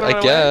 well, he's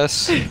I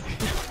guess.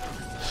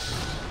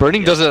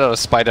 Burning does it out of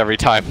spite every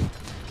time.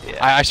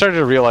 Yeah. I started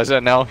to realize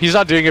that now. He's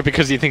not doing it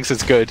because he thinks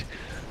it's good.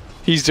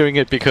 He's doing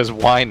it because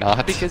why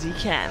not? Because he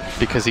can.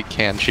 Because he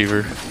can, Cheever.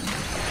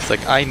 It's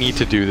like, I need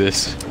to do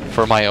this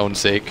for my own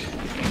sake.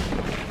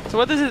 So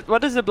what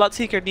does the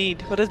Bloodseeker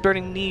need? What does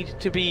Burning need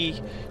to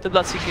be the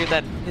Bloodseeker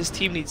that his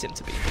team needs him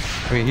to be?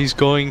 I mean, he's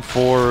going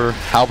for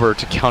Halberd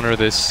to counter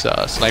this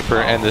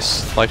Sniper and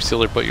this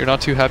Lifestealer, but you're not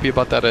too happy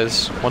about that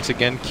as, once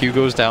again, Q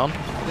goes down.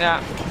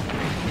 Yeah.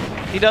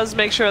 He does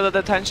make sure that the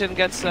attention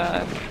gets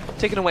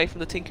taken away from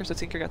the Tinker, so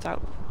Tinker gets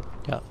out.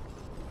 Yeah.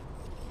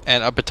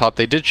 And up at top,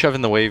 they did shove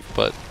in the wave,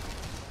 but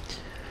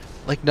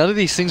like none of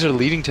these things are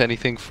leading to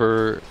anything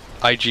for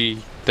IG.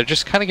 They're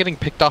just kind of getting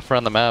picked off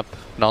around the map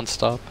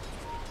non-stop.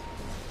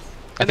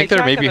 I think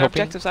they're maybe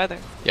hoping. Objectives either.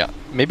 Yeah,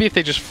 maybe if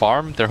they just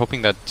farm, they're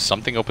hoping that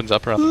something opens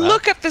up around the map.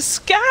 Look at the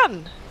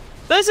scan!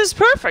 This is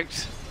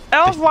perfect!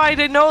 LFY,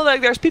 they know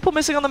like there's people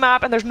missing on the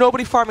map and there's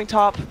nobody farming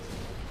top.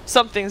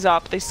 Something's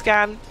up. They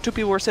scan. 2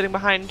 people were sitting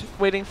behind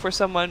waiting for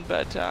someone,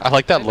 but I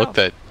like that look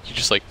that you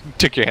just like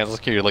took your hands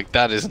like you're like,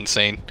 that is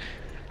insane.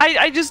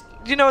 I just,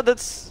 you know,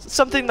 that's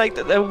something like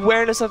the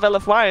awareness of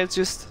LFY. It's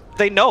just,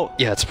 they know.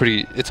 Yeah,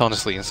 it's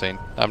honestly insane.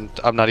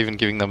 I'm not even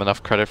giving them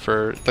enough credit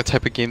for the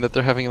type of game that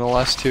they're having in the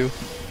last 2.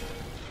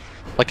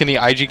 Like in the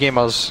IG game,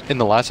 I was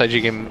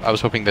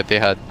hoping that they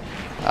had,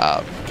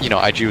 you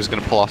know, IG was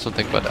going to pull off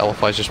something, but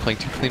LFY is just playing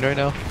too clean right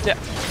now. Yeah,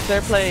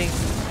 they're playing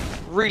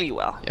really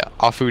well. Yeah,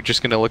 Afu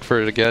just going to look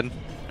for it again.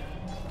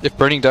 If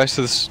Burning dies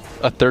to this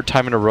a 3rd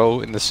time in a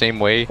row in the same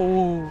way,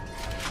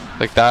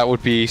 like that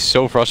would be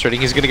so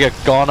frustrating. He's going to get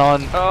gone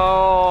on.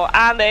 Oh,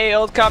 and the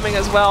ult coming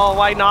as well.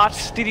 Why not?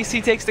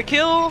 DDC takes the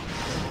kill.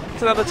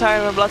 It's another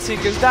time when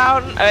Bloodseeker's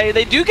down.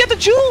 They do get the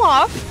jewel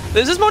off.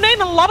 This is Monet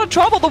in a lot of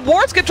trouble. The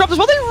wards get dropped as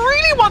well. They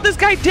really want this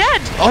guy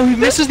dead. Oh, he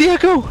misses the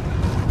echo.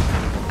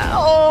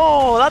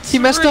 Oh, that's... He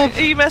messed up.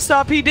 He messed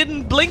up. He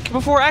didn't blink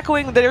before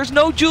echoing. There's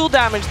no jewel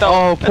damage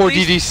though. Oh, poor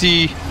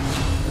DDC.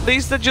 At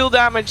least the jewel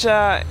damage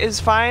is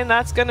fine.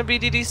 That's gonna be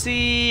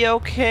DDC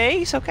okay.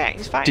 He's okay.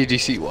 He's fine.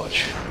 DDC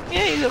watch.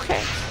 Yeah, he's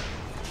okay.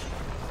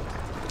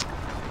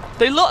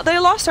 They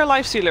lost their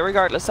life stealer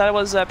regardless. That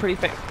was pretty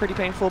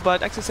painful.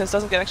 But XSS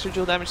doesn't get extra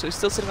jewel damage, so he's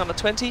still sitting on the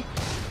 20. It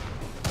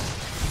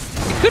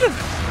could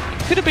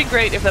have been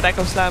great if that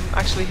Echo Slam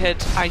actually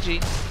hit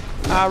IG.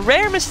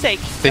 Rare mistake.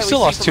 They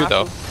still lost 2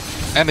 though,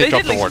 and they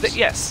dropped the wards.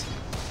 Yes.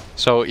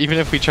 So even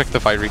if we check the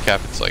fight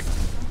recap, it's like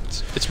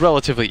it's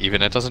relatively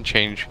even. It doesn't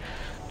change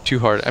too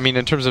hard. I mean,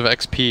 in terms of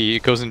XP,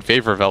 it goes in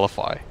favor of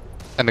LFI,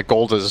 and the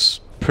gold is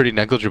pretty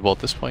negligible at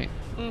this point.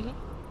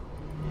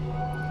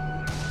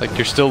 Like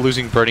you're still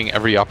losing Burning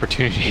every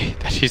opportunity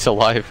that he's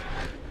alive.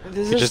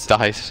 He just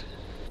dies.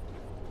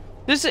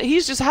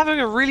 He's just having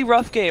a really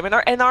rough game, and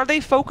are they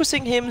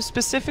focusing him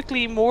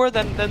specifically more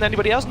than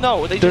anybody else?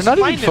 No, they're not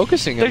even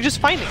focusing him. They're just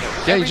finding him.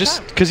 Yeah, he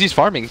just because he's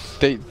farming.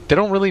 They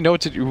don't really know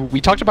what to do. We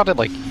talked about it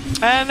like.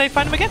 And they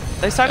find him again.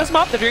 They start him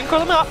up. They're doing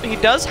call him up. He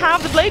does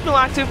have the blade mill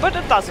active, but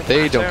it doesn't.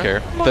 They don't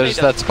care. There's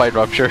that spite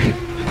rupture.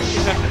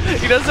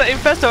 He does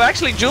Infesto.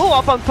 Actually, Jewel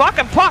up on Puck,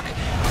 and Puck.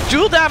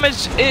 Jewel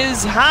damage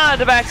is had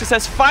by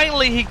XSS.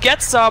 Finally, he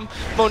gets some.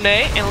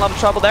 Monet in a lot of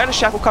trouble there. The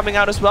shackle coming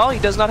out as well. He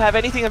does not have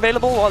anything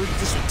available. Well,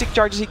 the stick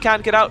charges he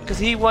can't get out because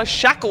he was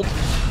shackled.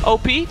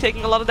 OP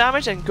taking a lot of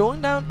damage and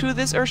going down to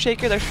this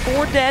Earthshaker. There's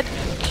 4 dead.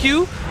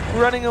 Q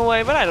running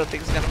away, but I don't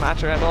think it's gonna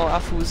matter at all.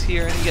 Afu's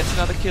here and he gets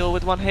another kill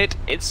with 1 hit.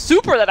 It's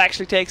Super that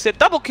actually takes it.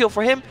 Double kill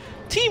for him.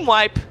 Team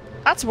wipe.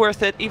 That's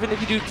worth it, even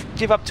if you do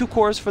give up 2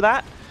 cores for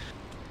that.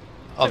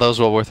 Oh, that was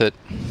well worth it.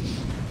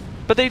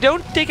 But they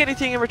don't take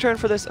anything in return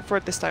for this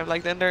time.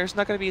 Like, then there's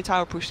not going to be a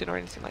tower pushed in or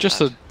anything like that.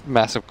 Just a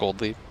massive gold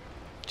lead.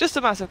 Just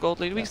a massive gold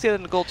lead. We can see that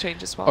in the gold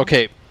change as well.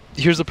 Okay,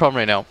 here's the problem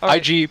right now.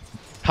 Right. IG,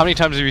 how many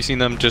times have you seen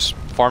them just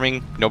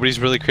farming? Nobody's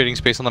really creating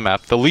space on the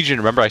map. The Legion,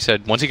 remember I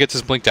said, once he gets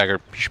his Blink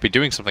Dagger, he should be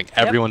doing something.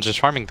 Yep. Everyone's just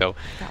farming though.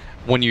 Yeah.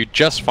 When you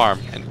just farm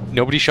and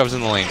nobody shoves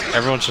in the lanes,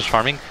 everyone's just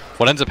farming,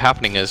 what ends up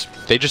happening is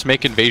they just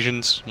make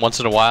invasions once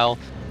in a while.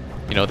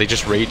 You know, they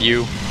just raid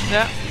you.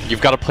 Yeah.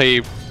 You've got to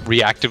play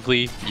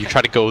reactively. You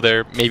try to go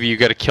there, maybe you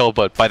get a kill,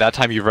 but by that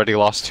time you've already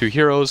lost 2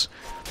 heroes.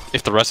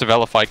 If the rest of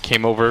LFI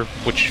came over,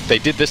 which they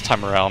did this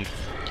time around,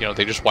 you know,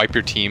 they just wipe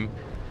your team.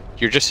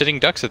 You're just sitting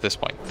ducks at this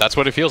point. That's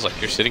what it feels like.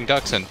 You're sitting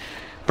ducks, and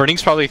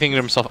Burning's probably thinking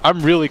to himself,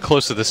 I'm really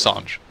close to this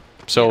Sanj,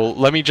 so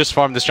let me just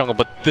farm this jungle.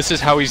 But this is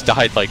how he's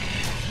died like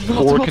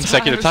 4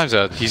 consecutive times.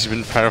 He's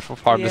been trying to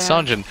farm this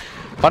Sanj, and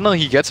finally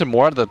he gets him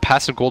more out of the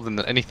passive gold than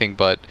anything,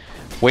 but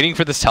waiting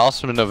for this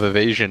Talisman of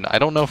Evasion, I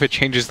don't know if it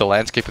changes the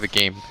landscape of the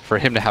game for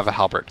him to have a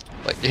halberd.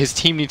 Like, his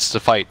team needs to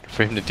fight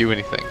for him to do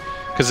anything.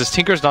 Because his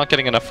Tinker's not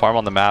getting enough farm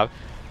on the map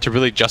to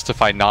really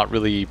justify not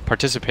really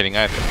participating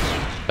either.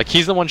 Like,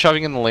 he's the one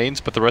shoving in the lanes,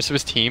 but the rest of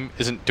his team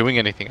isn't doing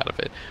anything out of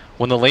it.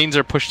 When the lanes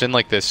are pushed in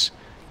like this,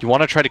 you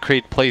want to try to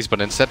create plays, but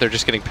instead they're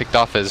just getting picked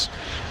off as,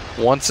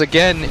 once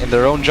again, in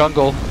their own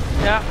jungle.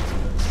 Yeah.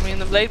 I mean,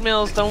 the blade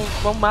mills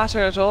won't matter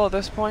at all at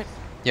this point.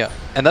 Yeah,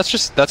 and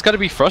that's got to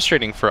be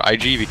frustrating for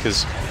IG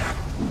because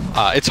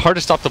it's hard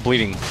to stop the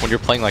bleeding when you're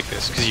playing like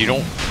this because you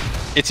don't.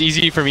 It's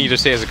easy for me to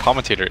say as a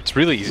commentator. It's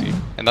really easy,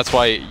 and that's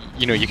why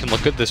you can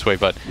look good this way.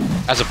 But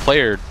as a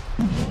player,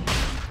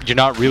 you're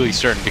not really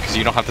certain because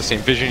you don't have the same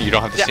vision, you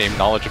don't have the same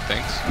knowledge of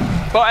things.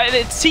 But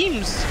it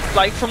seems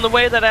like from the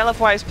way that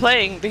LFY is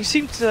playing, they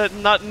seem to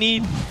not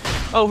need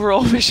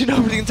overall vision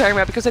over the entire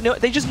map because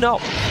they just know.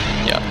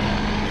 Yeah.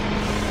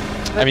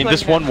 I mean,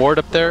 this one ward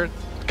up there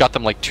got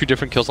them like 2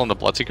 different kills on the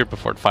Bloodseeker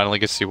before it finally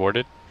gets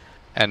dewarded.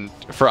 And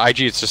for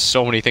IG, it's just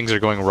so many things are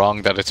going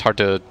wrong that it's hard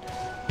to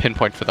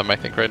pinpoint for them, I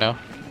think, right now.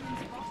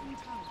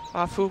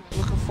 Afu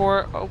looking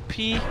for OP.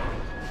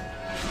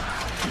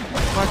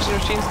 Marching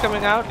Machine's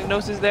coming out. He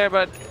knows he's there,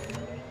 but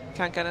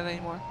can't get it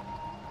anymore.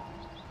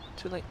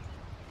 Too late.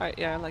 Alright,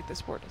 yeah, I like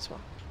this board as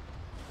well.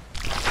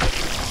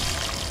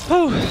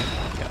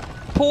 Yeah.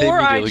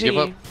 Poor they IG. Give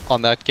up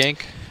on that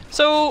gank.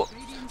 So,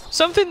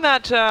 Something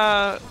that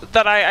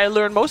that I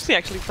learned mostly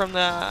actually from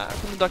the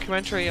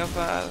documentary of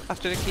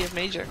after the Kiev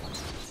Major.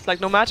 Like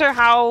no matter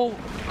how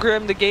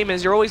grim the game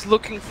is, you're always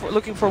looking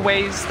for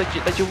ways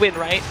that you win,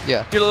 right?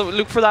 Yeah. You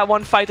look for that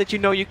one fight that you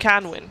know you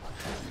can win.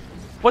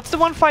 What's the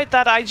one fight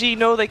that IG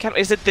know they can?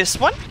 Is it this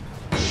one?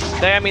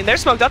 I mean, they're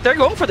smoked up. They're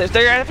going for this.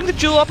 They're having the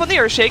jewel up on the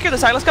Earthshaker. The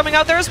Silas coming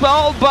out there as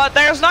well, but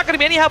there's not going to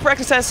be any help for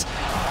XSS.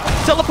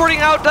 Teleporting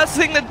out, that's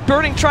the thing that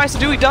Burning tries to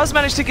do. He does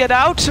manage to get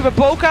out, but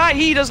Boca,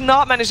 he does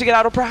not manage to get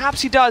out, or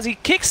perhaps he does. He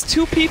kicks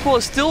 2 people,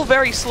 is still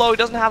very slow. He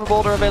doesn't have a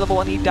boulder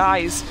available, and he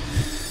dies.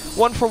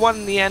 1 for 1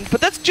 in the end,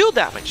 but that's dual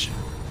damage.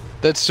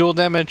 That's dual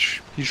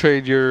damage. You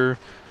trade your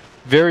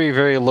very,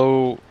 very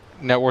low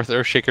net worth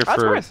Earthshaker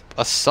for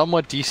a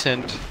somewhat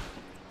decent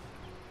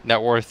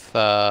net worth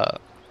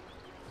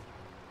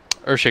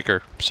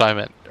Earthshaker, so I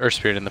meant Earth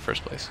Spirit in the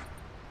first place.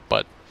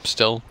 But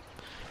still,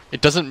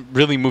 it doesn't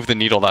really move the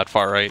needle that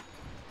far, right?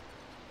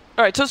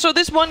 Alright, so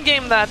this one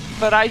game that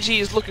IG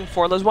is looking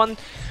for, there's one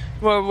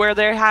where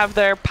they have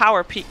their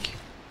power peak.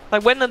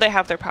 Like, when do they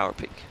have their power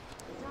peak?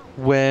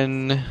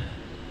 When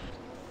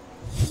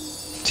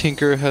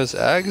Tinker has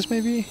Ags,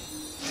 maybe?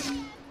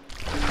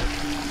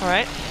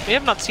 Alright, we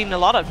have not seen a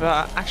lot of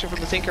action from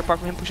the Tinker apart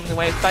from him pushing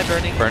away by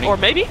Burning. Burning. Or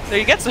maybe, there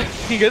he gets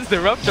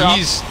the rupture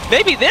off.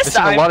 Maybe this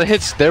time. A lot of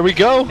hits, there we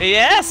go!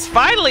 Yes,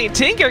 finally,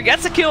 Tinker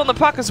gets a kill on the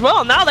puck as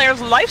well. Now there's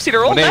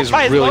Lifestealer all back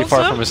by his really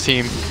far from his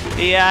team.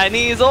 Yeah, and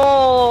he's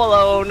all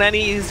alone, and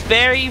he's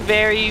very,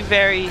 very,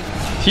 very...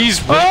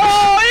 He's...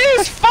 Oh,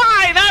 he's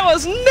fine! That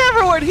was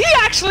never what... He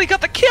actually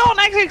got the kill on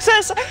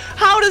XXS!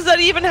 How does that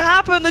even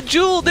happen? The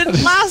jewel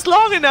didn't last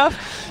long enough.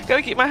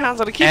 Gotta keep my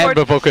hands on the keyboard.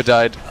 And Baboka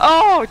died.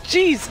 Oh,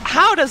 jeez.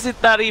 How does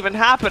that even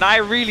happen? I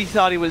really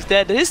thought he was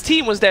dead. His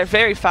team was there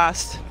very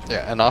fast.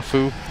 Yeah, and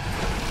Afu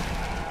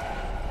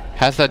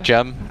has that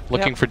gem,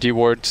 looking for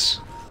D-wards.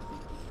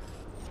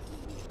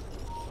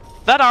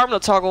 That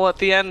armlet toggle at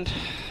the end.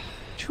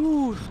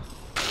 Whew.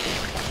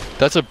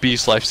 That's a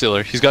beast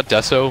lifestealer. He's got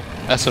Deso,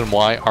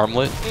 S&Y,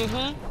 armlet.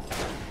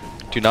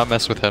 Do not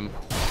mess with him.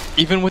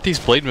 Even with these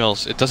blade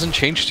mills, it doesn't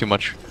change too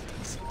much.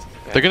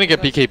 They're gonna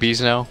get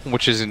BKBs now,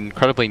 which is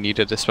incredibly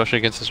needed, especially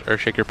against this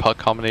Earthshaker puck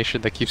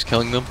combination that keeps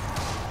killing them.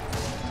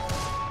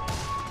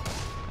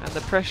 And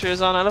the pressure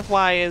is on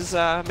LFY is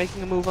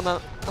making a move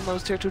on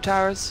those tier 2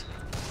 towers.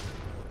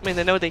 I mean,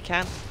 they know they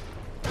can.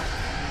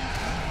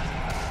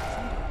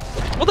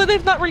 Although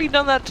they've not really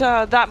done that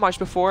that much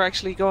before,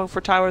 actually going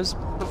for towers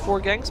before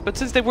ganks. But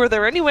since they were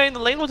there anyway and the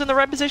lane was in the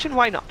right position,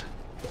 why not?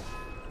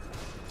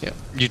 Yeah,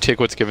 you take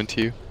what's given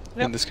to you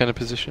in this kind of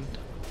position.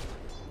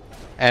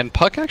 And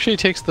Puck actually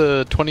takes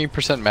the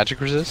 20%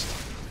 magic resist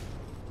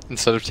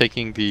instead of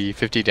taking the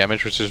 50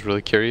 damage, which is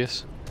really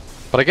curious.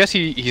 But I guess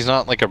he's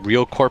not like a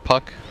real core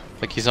Puck.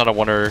 Like he's not a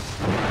 1 or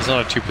he's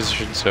not a 2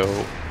 position, so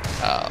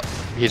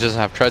he doesn't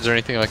have treads or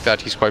anything like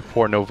that. He's quite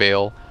poor, no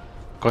veil.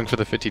 Going for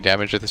the 50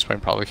 damage at this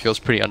point probably feels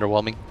pretty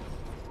underwhelming.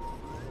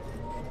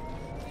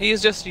 He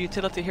is just a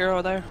utility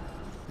hero there.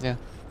 Yeah.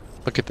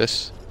 Look at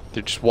this.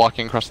 They're just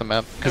walking across the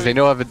map because they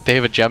know they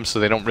have a gem, so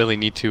they don't really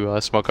need to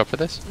smoke up for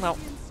this. No.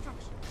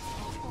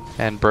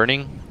 And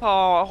Burning.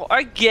 Oh,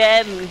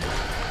 again.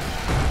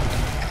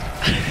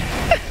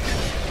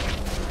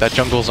 That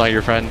jungle's not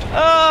your friend.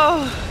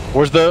 Oh.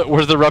 Where's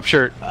the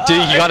rupture?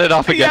 Dude, you got it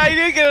off again. Yeah, I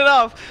did get it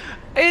off.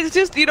 It's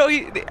just, you know,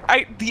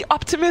 the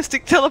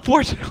optimistic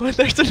teleport when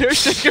there's an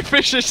Earthshaker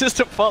fish is just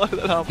to follow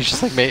that up. He's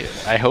just like, mate,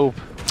 I hope.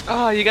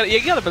 Oh, you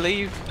gotta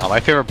believe. Oh, my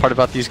favorite part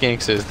about these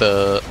ganks is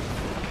the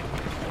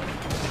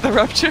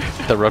rupture.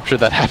 The rupture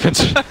that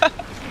happens.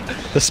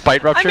 The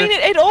spite rupture. I mean,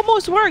 it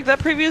almost worked that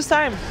previous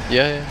time.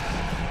 Yeah.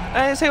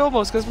 I say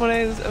almost because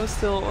Monet was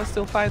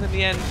still fine in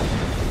the end.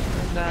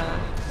 And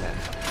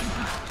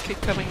yeah.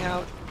 Kick coming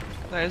out.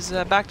 There's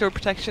backdoor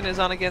protection is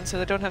on again, so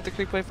they don't have the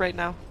creep wave right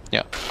now.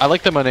 Yeah, I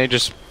like that Monet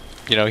just,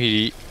 you know,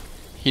 he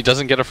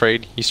doesn't get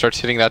afraid. He starts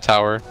hitting that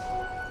tower.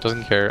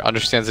 Doesn't care.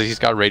 Understands that he's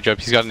got rage up.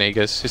 He's got an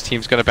Aegis. His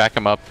team's gonna back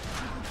him up.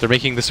 They're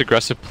making this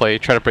aggressive play,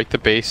 try to break the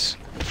base.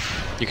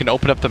 You can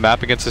open up the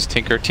map against this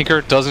Tinker.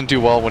 Tinker doesn't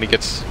do well when he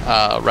gets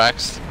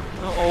Raxed.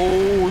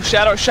 Oh,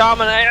 Shadow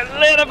Shaman a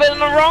little bit in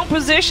the wrong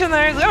position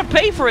there. He's gonna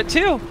pay for it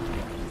too.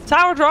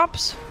 Tower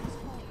drops.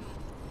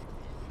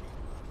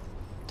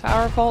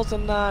 Tower falls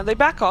and they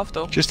back off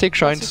though. Just take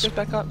shrines.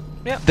 Back up.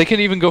 Yeah. They can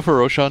even go for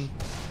Roshan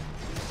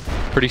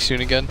pretty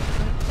soon again.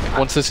 Like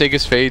once this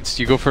Aegis fades,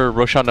 you go for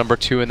Roshan number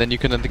 2 and then you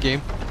can end the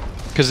game.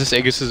 Because this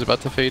Aegis is about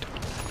to fade.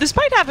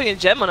 Despite having a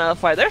gem on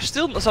LFI, there's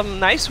still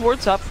some nice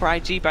wards up for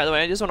IG, by the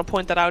way. I just want to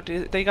point that out.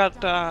 They got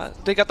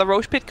the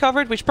Roche pit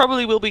covered, which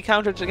probably will be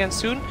countered again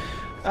soon.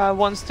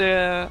 Once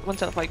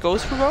LFI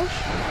goes for Roche.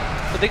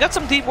 But they got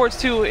some deep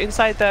wards too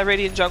inside the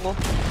Radiant jungle.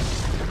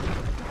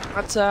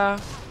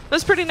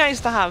 That's pretty nice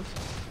to have.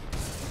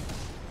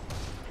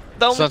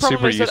 The only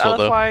problem is that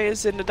LFI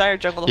is in the dire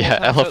jungle the whole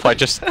time. Yeah, LFI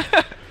just...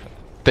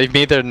 They've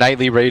made their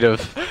nightly raid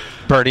of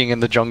burning in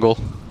the jungle.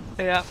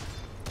 Yeah.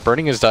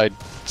 Burning has died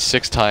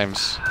 6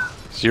 times.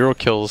 0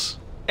 kills.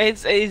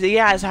 It's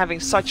having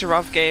such a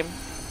rough game.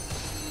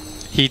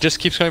 He just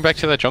keeps going back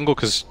to that jungle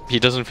because he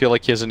doesn't feel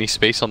like he has any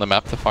space on the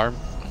map to farm.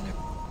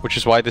 Which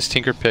is why this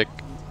Tinker pick,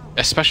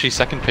 especially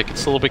second pick,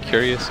 it's a little bit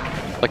curious.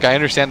 Like, I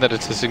understand that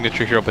it's a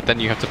signature hero, but then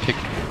you have to pick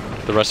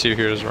the rest of your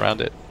heroes around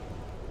it.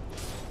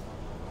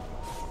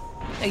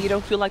 And you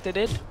don't feel like they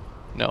did?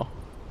 No.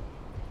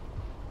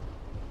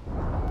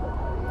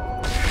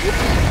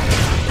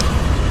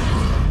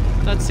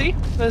 Let's see.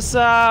 This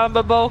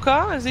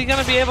Baboka, is he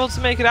gonna be able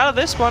to make it out of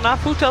this one?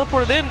 Apu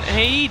teleported in.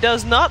 He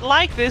does not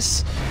like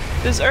this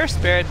Earth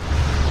Spirit.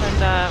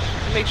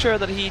 And make sure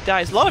that he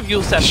dies. A lot of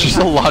Yule Scepters. There's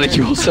a lot of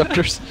Yule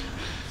Scepters.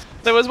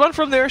 There was one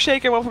from the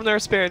Earthshaker and one from the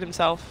Earth Spirit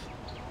himself.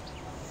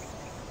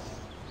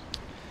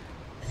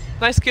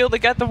 Nice skill to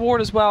get the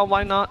ward as well,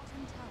 why not?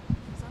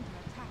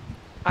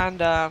 And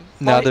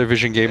now their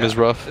vision game is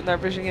rough. Their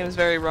vision game is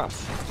very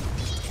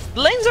rough.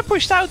 The lanes are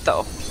pushed out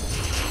though.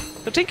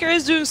 The Tinker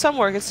is doing some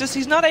work, it's just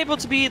he's not able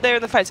to be there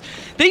in the fights.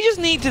 They just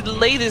need to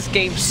delay this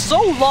game so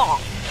long.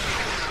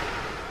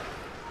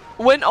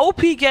 When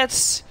OP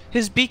gets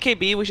his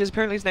BKB, which is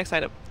apparently his next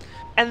item,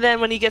 and then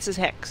when he gets his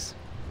Hex.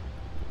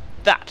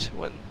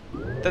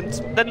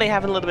 Then they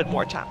have a little bit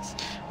more chance.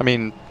 I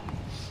mean,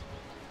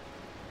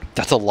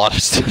 that's a lot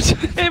of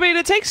stuff. I mean,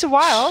 it takes a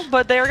while,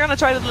 but they're gonna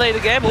try to delay the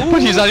game. Ooh.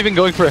 But he's not even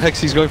going for a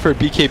Hex, he's going for a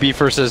BKB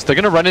versus. They're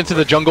gonna run into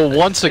the jungle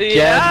once again.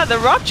 Yeah, the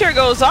Rupture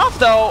goes off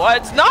though.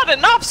 It's not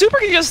enough. Super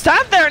can just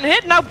stand there and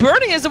hit. Now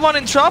Burning is the one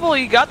in trouble.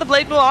 He got the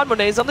Blade Mill on.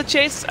 Monet's on the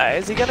chase.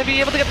 Is he gonna be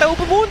able to get the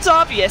open wounds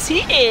off? Yes, he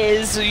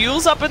is.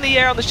 Yule's up in the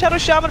air on the Shadow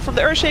Shaman from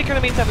the Earthshaker in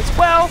the meantime as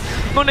well.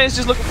 Monet's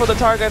just looking for the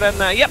target,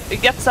 and yep,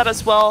 it gets that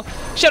as well.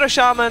 Shadow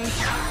Shaman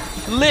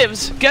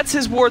lives, gets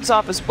his wards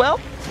off as well.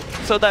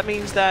 So that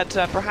means that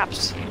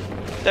perhaps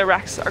their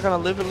racks are going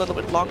to live a little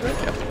bit longer.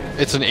 Yep.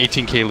 It's an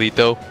 18k lead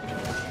though.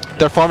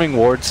 They're farming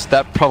wards.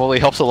 That probably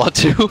helps a lot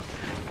too.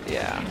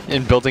 Yeah.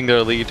 In building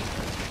their lead.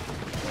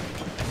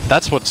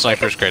 That's what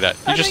Sniper's great at.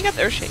 You just get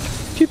their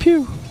Earthshaker. Pew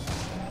pew.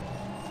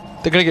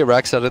 They're going to get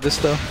racks out of this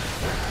though.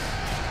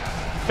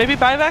 Maybe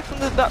buyback from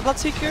the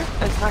Bloodseeker?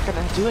 It's not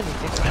going to do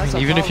anything. I mean,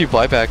 even if you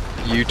buy back,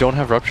 you don't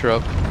have Rupture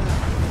up.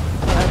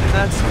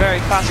 That's very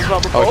fast as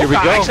well. Oh, here we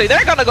go. Actually,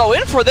 they're gonna go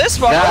in for this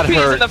one. That OP's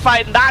hurt. in the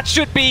fight, and that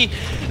should be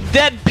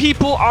dead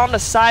people on the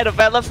side of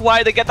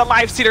LFY. They get the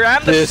Lifestealer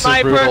and the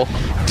Sniper.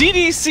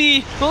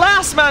 DDC,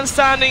 last man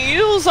standing,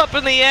 Yule's up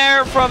in the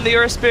air from the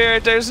Earth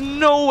Spirit. There's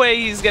no way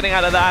he's getting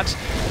out of that.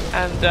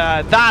 And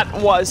that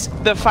was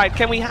the fight.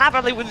 Can we have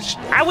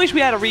I wish we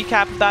had a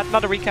recap of that,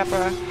 not a recap,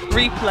 a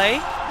replay.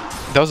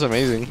 That was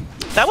amazing.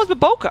 That was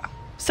Baboka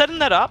setting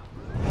that up.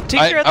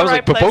 Tinker at the I was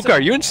right like, place. Baboka,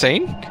 are you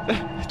insane?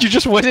 You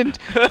just went in,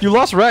 you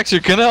lost Rex, you're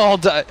gonna all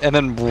die, and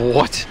then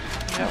what?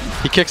 Yep.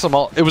 He kicks them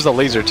all. It was a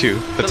laser too.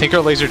 The Tinker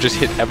laser just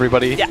hit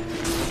everybody. Yeah.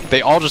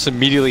 They all just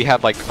immediately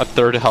had like a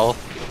third health.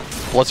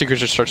 Bloodseeker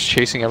just starts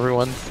chasing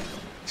everyone.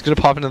 He's gonna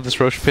pop into this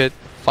Roche pit,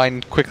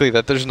 find quickly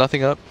that there's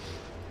nothing up.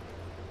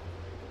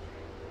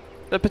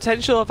 The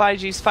potential of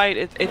IG's fight,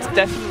 it's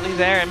definitely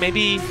there, and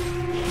maybe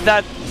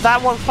that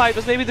one fight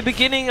was maybe the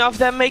beginning of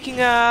them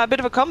making a bit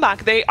of a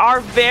comeback. They are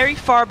very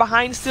far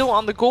behind still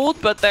on the gold,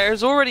 but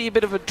there's already a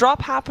bit of a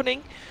drop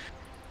happening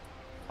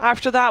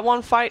after that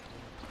one fight.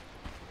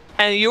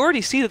 And you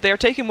already see that they're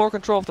taking more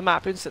control of the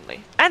map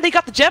instantly. And they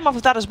got the gem off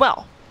of that as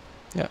well.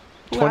 Yeah,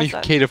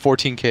 20k to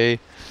 14k.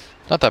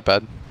 Not that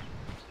bad.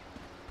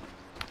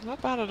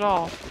 Not bad at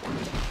all.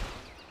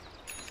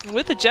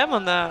 With the gem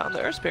on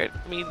the Earth Spirit,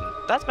 I mean,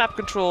 that's map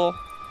control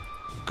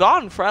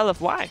gone for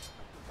LFY.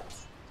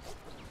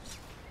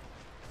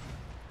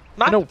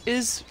 Map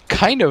is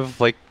kind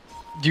of like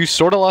you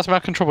sort of lost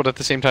map control, but at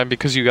the same time,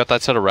 because you got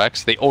that set of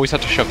Rex, they always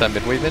have to shove that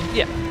mid wave in.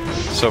 Yeah.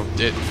 So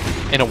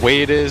in a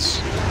way it is,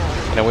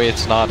 in a way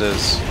it's not,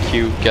 as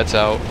Q gets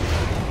out.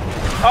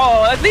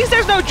 Oh, at least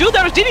there's no Jewel.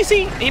 There's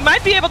DDC. He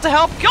might be able to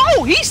help.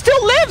 Oh, he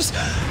still lives.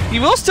 He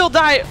will still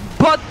die,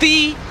 but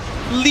the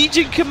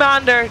Legion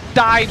Commander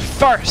died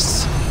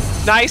first.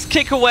 Nice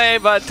kick away,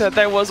 but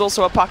there was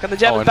also a puck, and the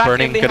gem is back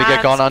Burning in the gonna hands.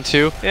 get gone on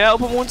too. Yeah,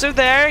 open wounds are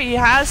there. He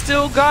has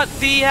still got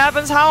the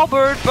Heaven's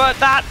Halberd, but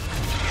that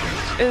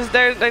is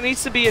there. There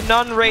needs to be a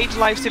non-rage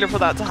Lifestealer for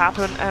that to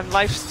happen, and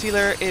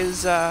Lifestealer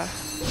is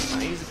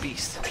he's a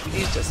beast.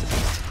 He's just a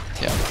beast.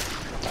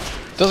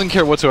 Yeah, doesn't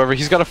care whatsoever.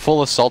 He's got a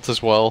full assault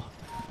as well.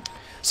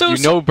 So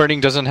you know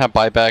Burning doesn't have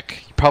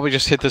buyback. You probably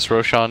just hit this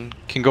Roshan.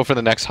 Can go for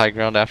the next high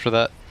ground after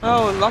that.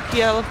 Oh, lucky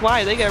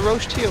LFY. They get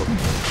Roche too.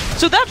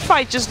 So that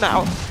fight just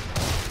now,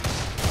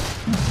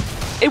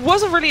 it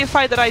wasn't really a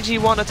fight that IG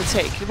wanted to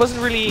take. It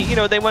wasn't really, you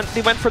know, they went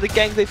for the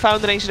gank, they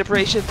found an ancient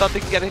operation, thought they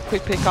could get a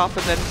quick pick off,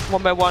 and then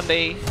one by one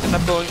they end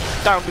up going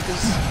down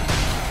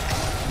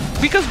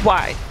because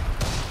why?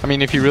 I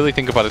mean, if you really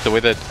think about it, the way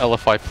that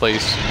LFI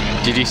plays,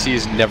 DDC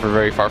is never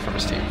very far from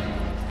his team.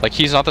 Like,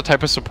 he's not the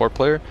type of support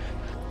player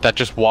that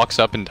just walks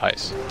up and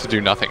dies to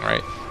do nothing,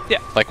 right? Yeah.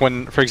 Like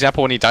when, for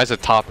example, when he dies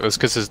at top, it was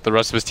because the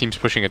rest of his team's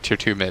pushing a tier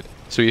 2 mid.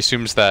 So he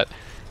assumes that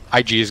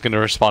IG is going to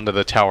respond to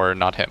the tower,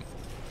 not him.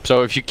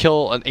 So if you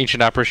kill an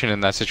ancient apparition in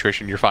that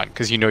situation, you're fine,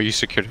 because you know you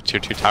secured a tier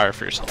 2 tower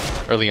for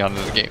yourself early on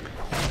in the game.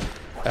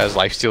 As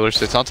Lifestealer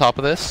sits on top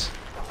of this,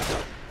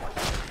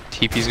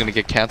 TP's gonna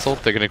get cancelled.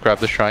 They're gonna grab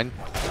the shrine.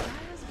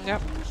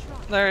 Yep.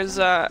 There's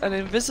an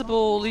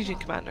invisible Legion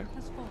commander.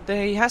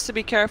 He has to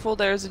be careful.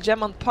 There's a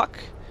gem on Puck.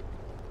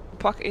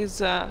 Puck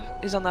is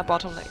on that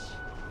bottom lane.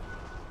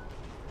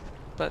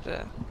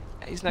 But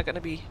he's not gonna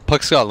be.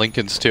 Puck's got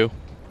Lincolns too.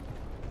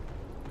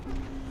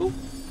 Ooh.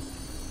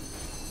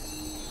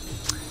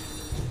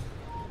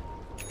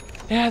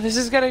 Yeah, this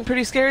is getting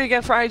pretty scary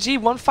again for IG.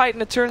 One fight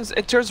and it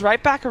turns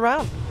right back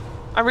around.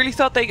 I really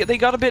thought they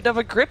got a bit of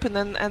a grip and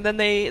then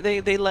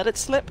they let it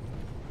slip.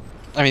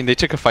 I mean, they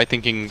took a fight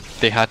thinking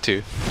they had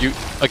to.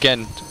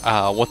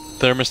 What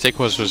their mistake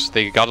was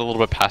they got a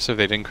little bit passive.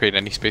 They didn't create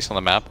any space on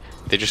the map.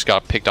 They just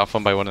got picked off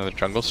on by one of the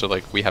jungles. So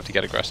like, we have to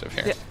get aggressive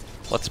here. Yeah.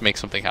 Let's make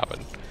something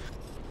happen.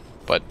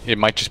 But it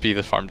might just be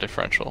the farm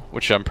differential,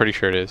 which I'm pretty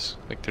sure it is.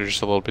 Like, they're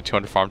just a little bit too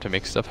underfarmed to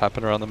make stuff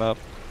happen around the map.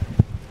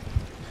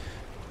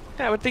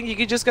 Yeah, I would think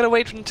you just gotta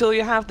wait until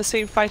you have the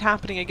same fight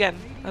happening again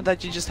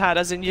that you just had.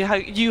 As in, you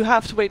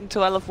have to wait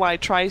until LFY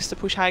tries to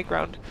push high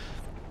ground.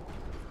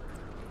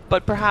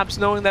 But perhaps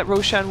knowing that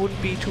Roshan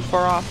wouldn't be too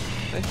far off,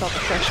 they felt the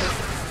pressure.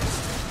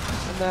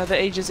 And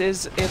the Aegis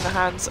is in the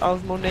hands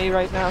of Monet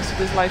right now, so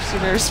this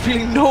Lifestealer is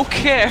feeling no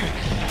care.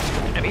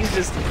 And he's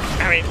just,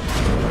 I mean,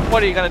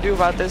 what are you gonna do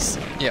about this?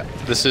 Yeah,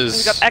 this is...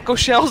 He's got Echo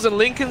Shells and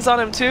Lincolns on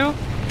him too.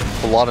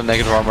 A lot of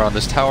negative armor on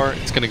this tower.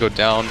 It's gonna go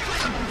down.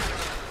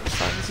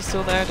 Silence is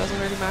still there, doesn't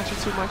really matter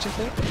too much, I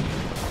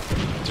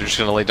think. They're just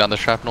gonna lay down the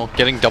shrapnel.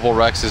 Getting double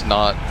Rex is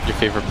not your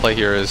favorite play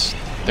here, is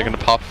they're gonna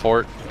pop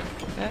fort.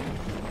 Yeah.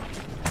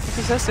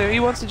 He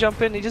wants to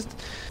jump in,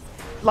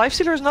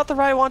 Lifestealer is not the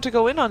right one to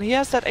go in on, he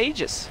has that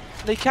Aegis.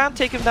 They can't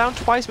take him down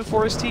twice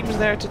before his team is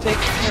there to take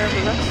care of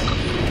the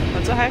rest.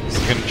 That's a Hex.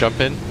 He's gonna jump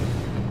in.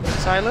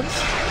 Silence.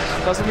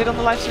 Doesn't hit on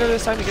the Lifestealer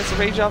this time, he gets a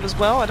Rage off as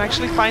well, and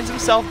actually finds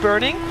himself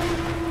burning.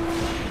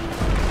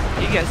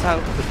 He gets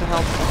out with the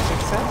help of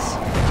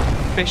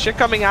Success. Fisher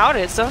coming out,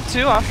 hits him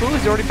too. Afu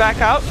is already back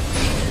out.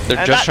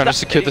 They're just trying to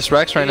secure this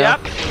Rex right now.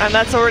 Yep, and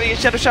that's already a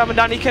Shadow Shaman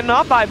down. He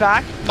cannot buy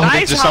back. Oh,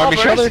 nice they disarm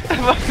each other.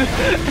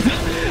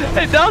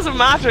 It doesn't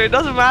matter. It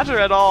doesn't matter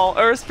at all.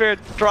 Earth Spirit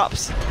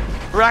drops.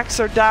 Racks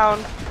are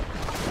down.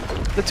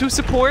 The two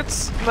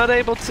supports not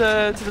able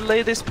to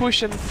delay this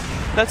push, and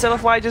that's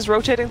LFY just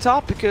rotating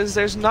top because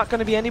there's not going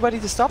to be anybody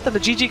to stop them. The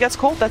GG gets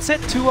cold. That's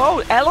it.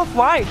 2-0.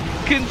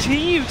 LFY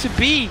continue to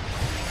be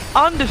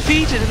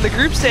undefeated in the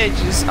group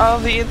stages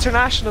of the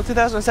International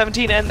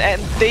 2017,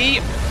 and they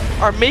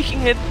are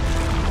making it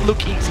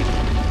look easy.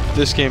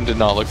 This game did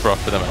not look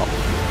rough for them at all.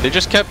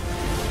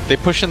 They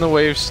pushed in the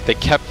waves, they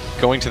kept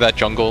going to that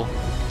jungle,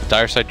 the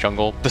dire side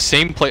jungle. The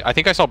same place, I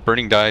think I saw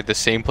Burning die the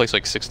same place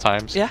like 6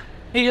 times. Yeah,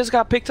 he just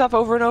got picked up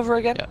over and over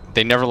again. Yeah,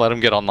 they never let him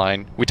get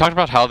online. We talked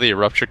about how the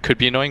Erupture could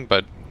be annoying,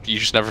 but you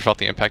just never felt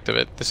the impact of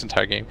it this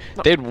entire game.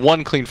 No. They had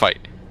one clean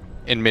fight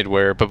in mid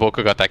where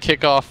Baboko got that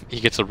kickoff, he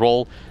gets a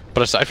roll,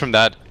 but aside from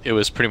that, it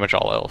was pretty much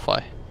all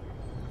LFI.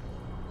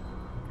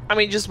 I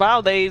mean, just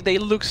wow, they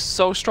look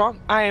so strong.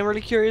 I am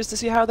really curious to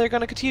see how they're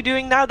going to continue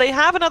doing. Now, they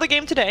have another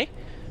game today.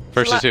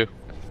 Versus who?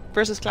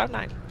 Versus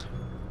Cloud9.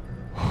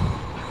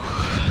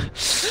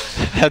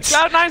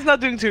 Cloud9's not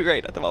doing too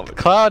great at the moment.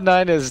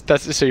 Cloud9 is,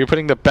 so you're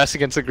putting the best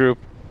against the group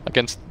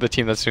against the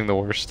team that's doing the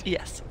worst.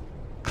 Yes.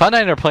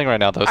 Cloud9 are playing right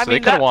now though, so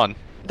they could have won.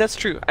 That's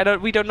true.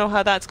 We don't know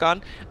how that's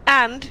gone.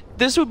 And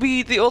this would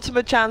be the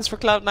ultimate chance for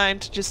Cloud9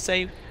 to just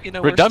say, you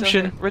know,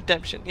 redemption. We're still here.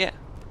 Redemption, yeah.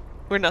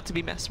 We're not to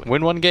be messed with.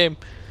 Win one game.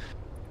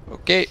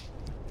 Okay.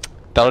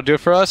 That'll do it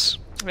for us.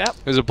 Yep.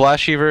 It was a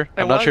blast, Sheever.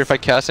 I'm not sure if I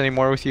cast any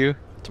more with you.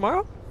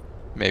 Tomorrow?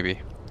 Maybe.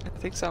 I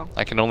think so.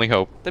 I can only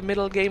hope. The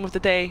middle game of the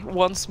day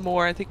once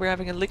more. I think we're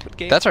having a Liquid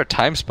game. That's our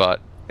time spot.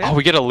 Yeah. Oh,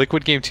 we get a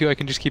Liquid game too. I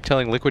can just keep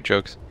telling Liquid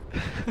jokes.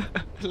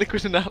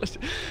 Liquid analysis.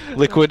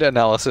 Liquid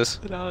analysis.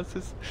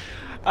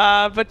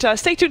 But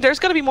stay tuned. There's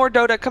going to be more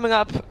Dota coming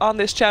up on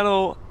this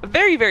channel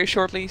very, very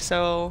shortly.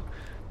 So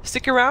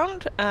stick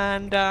around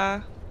and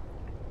yeah,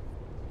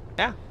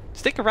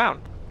 stick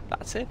around.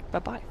 That's it.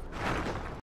 Bye-bye.